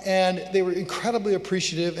crowd, and they were incredibly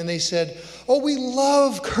appreciative, and they said, "Oh, we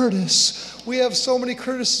love Curtis. We have so many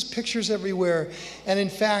Curtis pictures everywhere." And in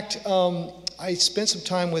fact, I spent some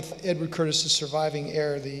time with Edward Curtis's surviving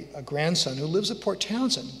heir, a grandson, who lives at Port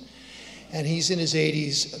Townsend. And he's in his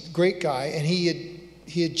 80s, a great guy, and he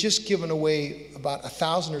had just given away about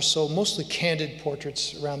 1,000 or so, mostly candid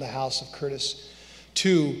portraits around the house of Curtis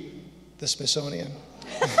to the Smithsonian.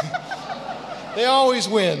 They always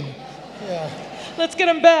win. Yeah. Let's get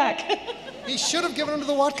him back. He should have given them to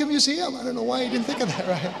the Watka Museum. I don't know why he didn't think of that,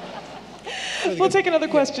 right? We'll take another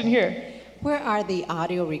question here. Where are the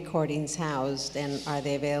audio recordings housed, and are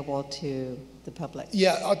they available to the public?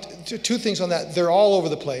 Yeah, two things on that. They're all over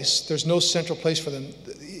the place. There's no central place for them.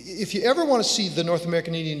 If you ever want to see the North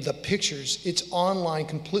American Indian, the pictures, it's online,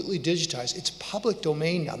 completely digitized. It's public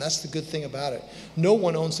domain now. That's the good thing about it. No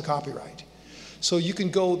one owns the copyright. So you can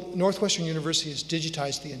go, Northwestern University has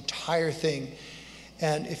digitized the entire thing.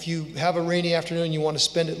 And if you have a rainy afternoon and you want to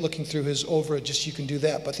spend it looking through his oeuvre, you can do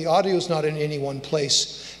that. But the audio is not in any one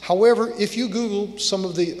place. However, if you Google some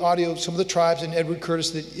of the audio, some of the tribes and Edward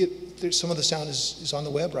Curtis, some of the sound is on the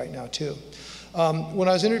web right now too. When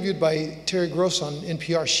I was interviewed by Terry Gross on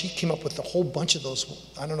NPR, she came up with a whole bunch of those.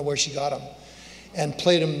 I don't know where she got them, and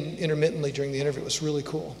played them intermittently during the interview. It was really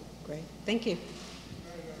cool. Great, thank you.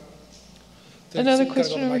 Another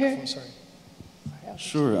question over here. Sorry.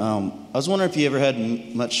 Sure. I was wondering if you ever had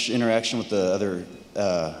much interaction with the other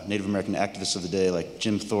Native American activists of the day, like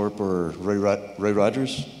Jim Thorpe or Roy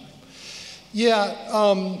Rogers? Yeah,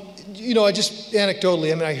 you know, I just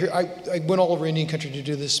anecdotally, I mean, I went all over Indian country to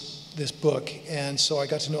do this book, and so I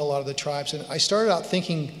got to know a lot of the tribes, and I started out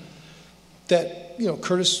thinking that, you know,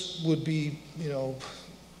 Curtis would be, you know,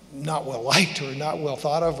 not well liked or not well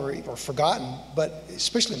thought of or forgotten, but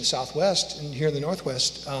especially in the Southwest and here in the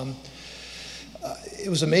Northwest, it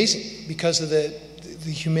was amazing because of the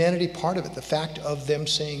humanity part of it, the fact of them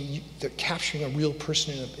saying they're capturing a real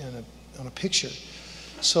person on a picture.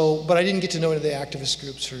 So, but I didn't get to know any of the activist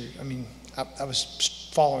groups, or I mean, I was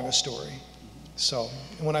following a story. So,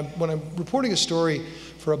 and when I'm reporting a story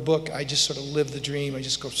for a book, I just sort of live the dream. I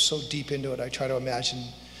just go so deep into it. I try to imagine.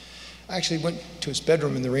 I actually went to his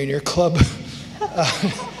bedroom in the Rainier Club.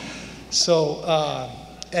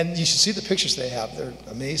 And you should see the pictures they have. They're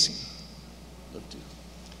amazing.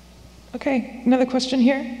 Okay, another question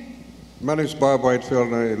here. My name is Bob Whitefield,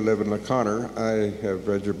 and I live in LaConner. I have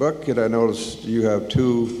read your book, and I noticed you have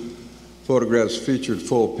two photographs featured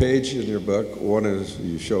full page in your book. One is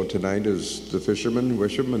you show tonight is the fisherman,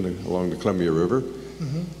 Wisham, along the Columbia River,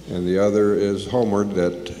 and the other is Homeward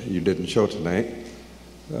that you didn't show tonight.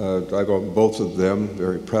 I've owned both of them,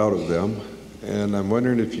 very proud of them, and I'm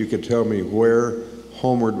wondering if you could tell me where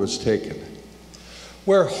Homeward was taken.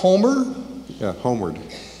 Where Homer? Yeah, Homeward.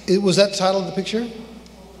 Was that the title of the picture?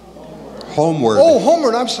 Homeward. Oh,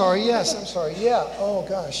 Homeward, I'm sorry, yes, I'm sorry, yeah, oh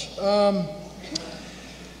gosh.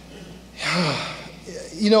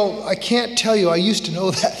 You know, I can't tell you, I used to know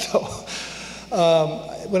that though.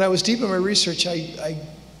 When I was deep in my research, I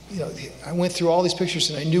went through all these pictures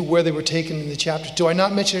and I knew where they were taken in the chapters. Do I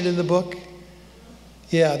not mention it in the book?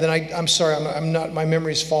 Yeah, then I'm sorry, I'm not, my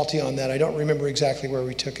memory is faulty on that. I don't remember exactly where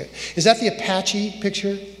we took it. Is that the Apache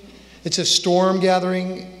picture? It's a storm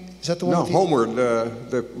gathering. Is that the one? No, Homeward.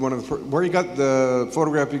 Where you got the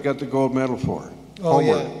photograph you got the gold medal for? Oh,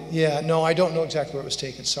 Homeward. yeah. No, I don't know exactly where it was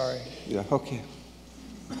taken. Sorry. Yeah. Okay.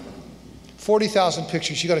 40,000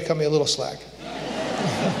 pictures. You got to cut me a little slack.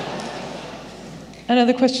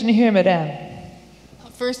 Another question here, Madame.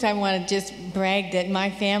 First, I want to just brag that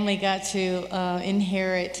my family got to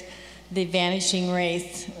inherit the Vanishing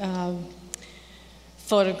Race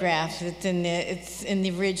photograph. It's in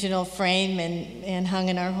the original frame and hung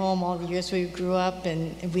in our home all the years we grew up,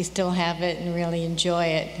 and we still have it and really enjoy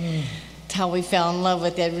it. It's how we fell in love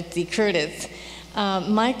with Edward C. Curtis.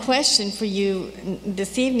 My question for you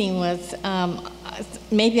this evening was,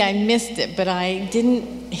 maybe I missed it, but I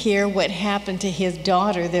didn't hear what happened to his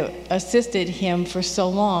daughter that assisted him for so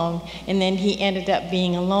long, and then he ended up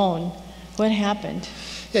being alone. What happened?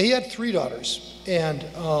 Yeah, he had 3 daughters and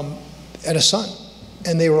a son,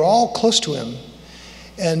 and they were all close to him.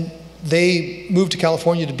 And they moved to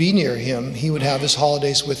California to be near him. He would have his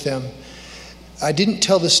holidays with them. I didn't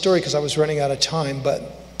tell this story because I was running out of time, but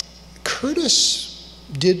Curtis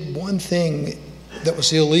did one thing that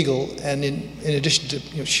was illegal, and in addition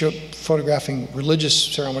to photographing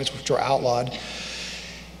religious ceremonies, which were outlawed,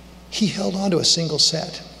 he held on to a single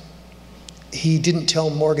set. He didn't tell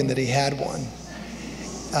Morgan that he had one,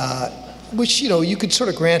 which, you could sort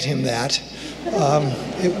of grant him that.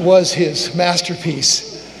 It was his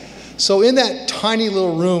masterpiece. So in that tiny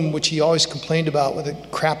little room, which he always complained about with the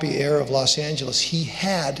crappy air of Los Angeles, he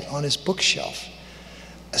had on his bookshelf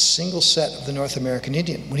a single set of the North American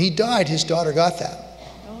Indian. When he died, his daughter got that.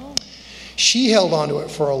 Oh. She held on to it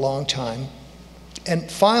for a long time, and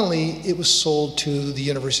finally it was sold to the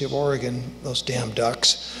University of Oregon, those damn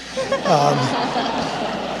ducks.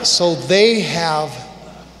 So they have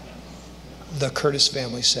the Curtis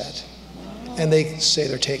family set, and they say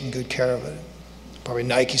they're taking good care of it. Probably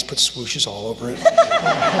Nike's put swooshes all over it.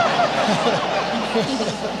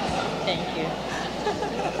 Thank you.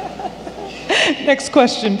 Next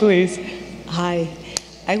question, please. Hi.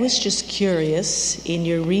 I was just curious, in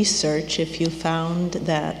your research, if you found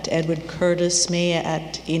that Edward Curtis may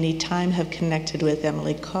at any time have connected with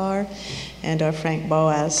Emily Carr and or Frank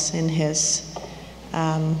Boas in his,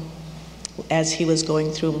 as he was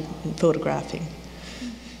going through photographing.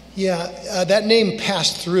 Yeah, that name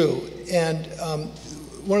passed through. And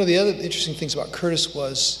one of the other interesting things about Curtis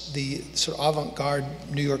was the sort of avant-garde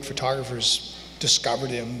New York photographers discovered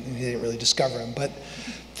him. He didn't really discover him, but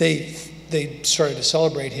they started to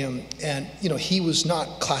celebrate him. And he was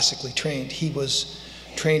not classically trained. He was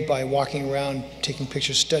trained by walking around, taking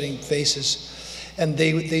pictures, studying faces. And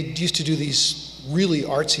they used to do these really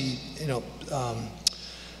artsy,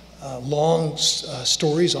 long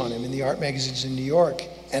stories on him in the art magazines in New York.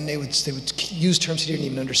 And they would use terms he didn't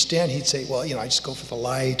even understand. He'd say, well, I just go for the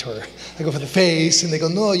light, or I go for the face. And they go,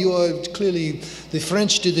 no, you are clearly, the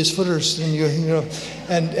French did this first, and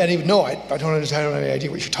and he would, no, I don't understand, I don't have any idea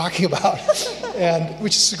what you're talking about. And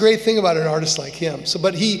which is a great thing about an artist like him. So,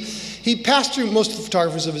 but he passed through most of the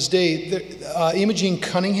photographers of his day. Imogene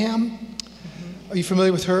Cunningham, are you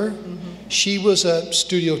familiar with her? Mm-hmm. She was a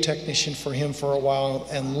studio technician for him for a while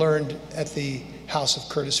and learned at the House of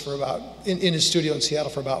Curtis for about, in his studio in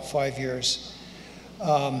Seattle for about 5 years.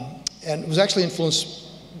 And was actually influenced,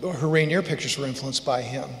 her Rainier pictures were influenced by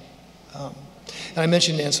him. And I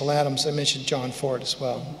mentioned Ansel Adams, I mentioned John Ford as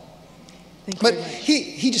well. But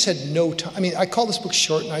he just had no time. I mean, I call this book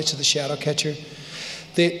Short Nights of the Shadow Catcher.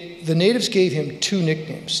 The natives gave him 2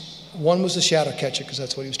 nicknames. One was the Shadow Catcher, because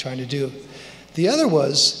that's what he was trying to do. The other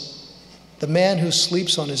was the man who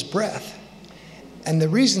sleeps on his breath. And the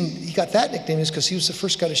reason he got that nickname is because he was the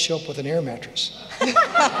first guy to show up with an air mattress. You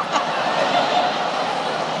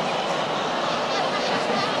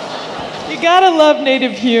gotta love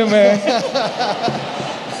native humor.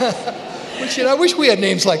 Which, I wish we had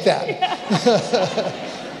names like that.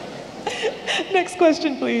 Next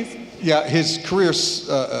question, please. Yeah, his career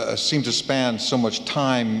seemed to span so much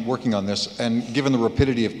time working on this, and given the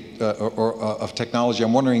rapidity of technology,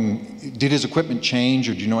 I'm wondering, did his equipment change,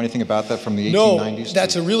 or do you know anything about that from the 1890s? No,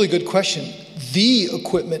 that's a really good question. The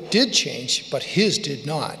equipment did change, but his did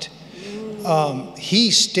not. He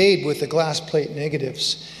stayed with the glass plate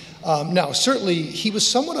negatives. Now, certainly, he was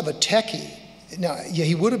somewhat of a techie. Now, yeah,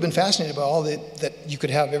 he would have been fascinated by all that you could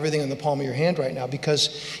have everything in the palm of your hand right now, because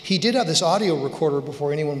he did have this audio recorder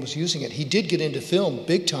before anyone was using it. He did get into film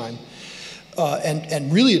big time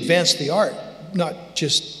and really advanced the art, not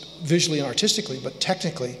just visually and artistically, but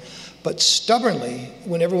technically. But stubbornly,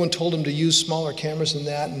 when everyone told him to use smaller cameras than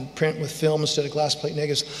that and print with film instead of glass plate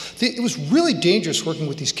negatives, it was really dangerous working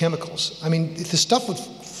with these chemicals. I mean, the stuff would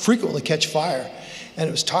frequently catch fire, and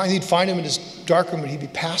it was time he'd find him in his darkroom and he'd be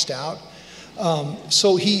passed out.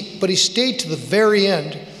 But he stayed to the very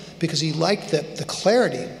end because he liked the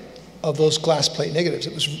clarity of those glass plate negatives.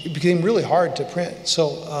 It became really hard to print.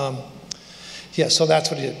 So, so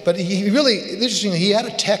that's what he did. But he really, interestingly, he had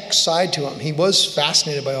a tech side to him. He was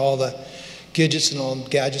fascinated by all the gadgets and all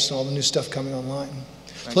the new stuff coming online.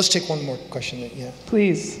 So let's take one more question. Yeah.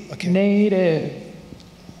 Please. Okay. Native.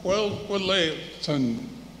 Well,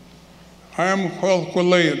 I am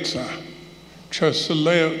Kwaleitsa.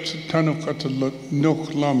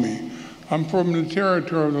 I'm from the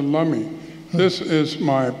territory of the Lummi. This is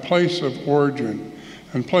my place of origin,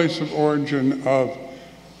 and place of origin of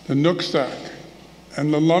the Nooksack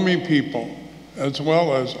and the Lummi people, as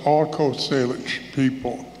well as all Coast Salish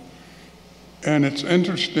people. And it's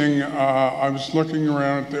interesting, I was looking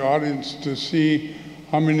around at the audience to see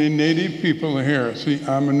how many Native people are here. See,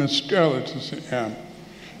 I'm an Australian,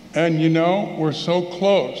 and you know, we're so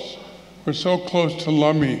close. We're so close to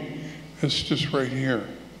Lummi. It's just right here.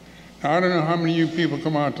 Now, I don't know how many of you people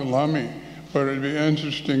come out to Lummi, but it'd be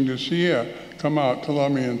interesting to see you come out to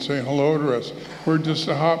Lummi and say hello to us. We're just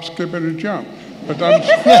a hop, skip, and a jump. But I'm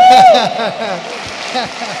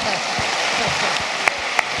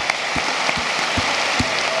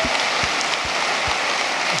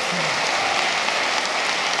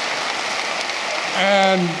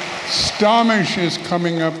and Stomach is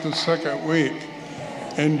coming up the second week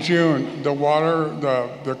in June. The water,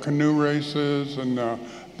 the canoe races, and the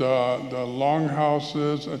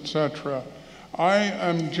longhouses, etc. I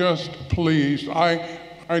am just pleased.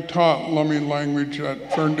 I taught Lummi language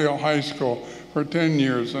at Ferndale High School for 10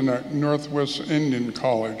 years and at Northwest Indian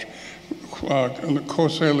College,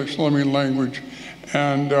 Coast Salish Lummi language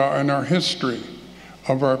and our history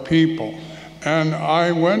of our people. And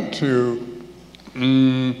I went to,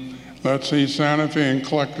 let's see, Santa Fe and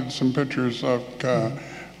collected some pictures of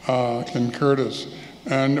Ken Curtis,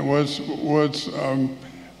 and was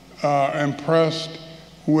impressed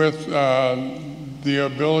with the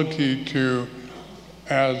ability to,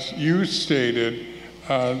 as you stated,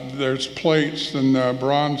 there's plates and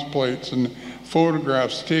bronze plates and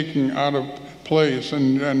photographs taken out of place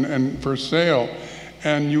and for sale,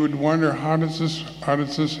 and you would wonder, how does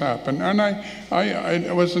this happen? And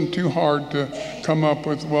it wasn't too hard to come up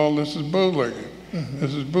with, well, this is bootlegging.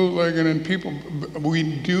 This is bootlegging, and people,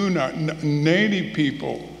 Native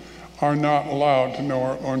people are not allowed to know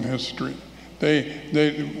our own history.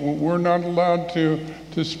 We're not allowed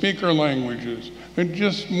to speak our languages. And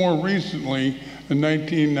just more recently, the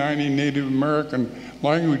 1990 Native American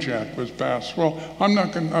Language Act was passed. Well, I'm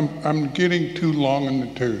getting too long in the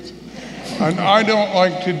tooth. And I don't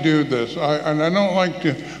like to do this. And I don't like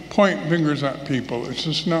to point fingers at people. It's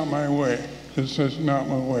just not my way. It's just not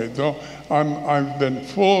my way. Though I've been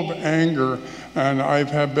full of anger, and I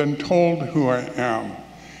have been told who I am.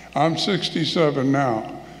 I'm 67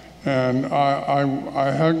 now, and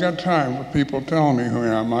I haven't got time for people telling me who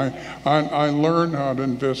I am. I learn how to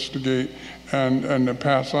investigate and to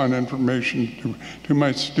pass on information to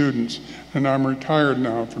my students, and I'm retired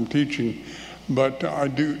now from teaching. But I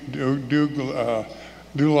do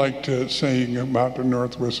like to sing about the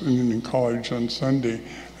Northwest Indian College on Sunday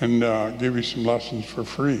and give you some lessons for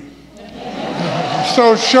free.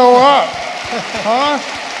 So show up, huh?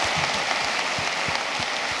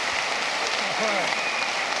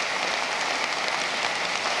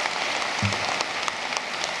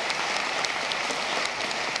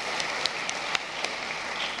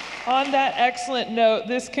 On that excellent note,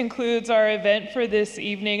 this concludes our event for this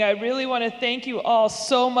evening. I really want to thank you all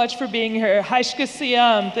so much for being here. Haishka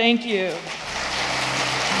Siam, thank you.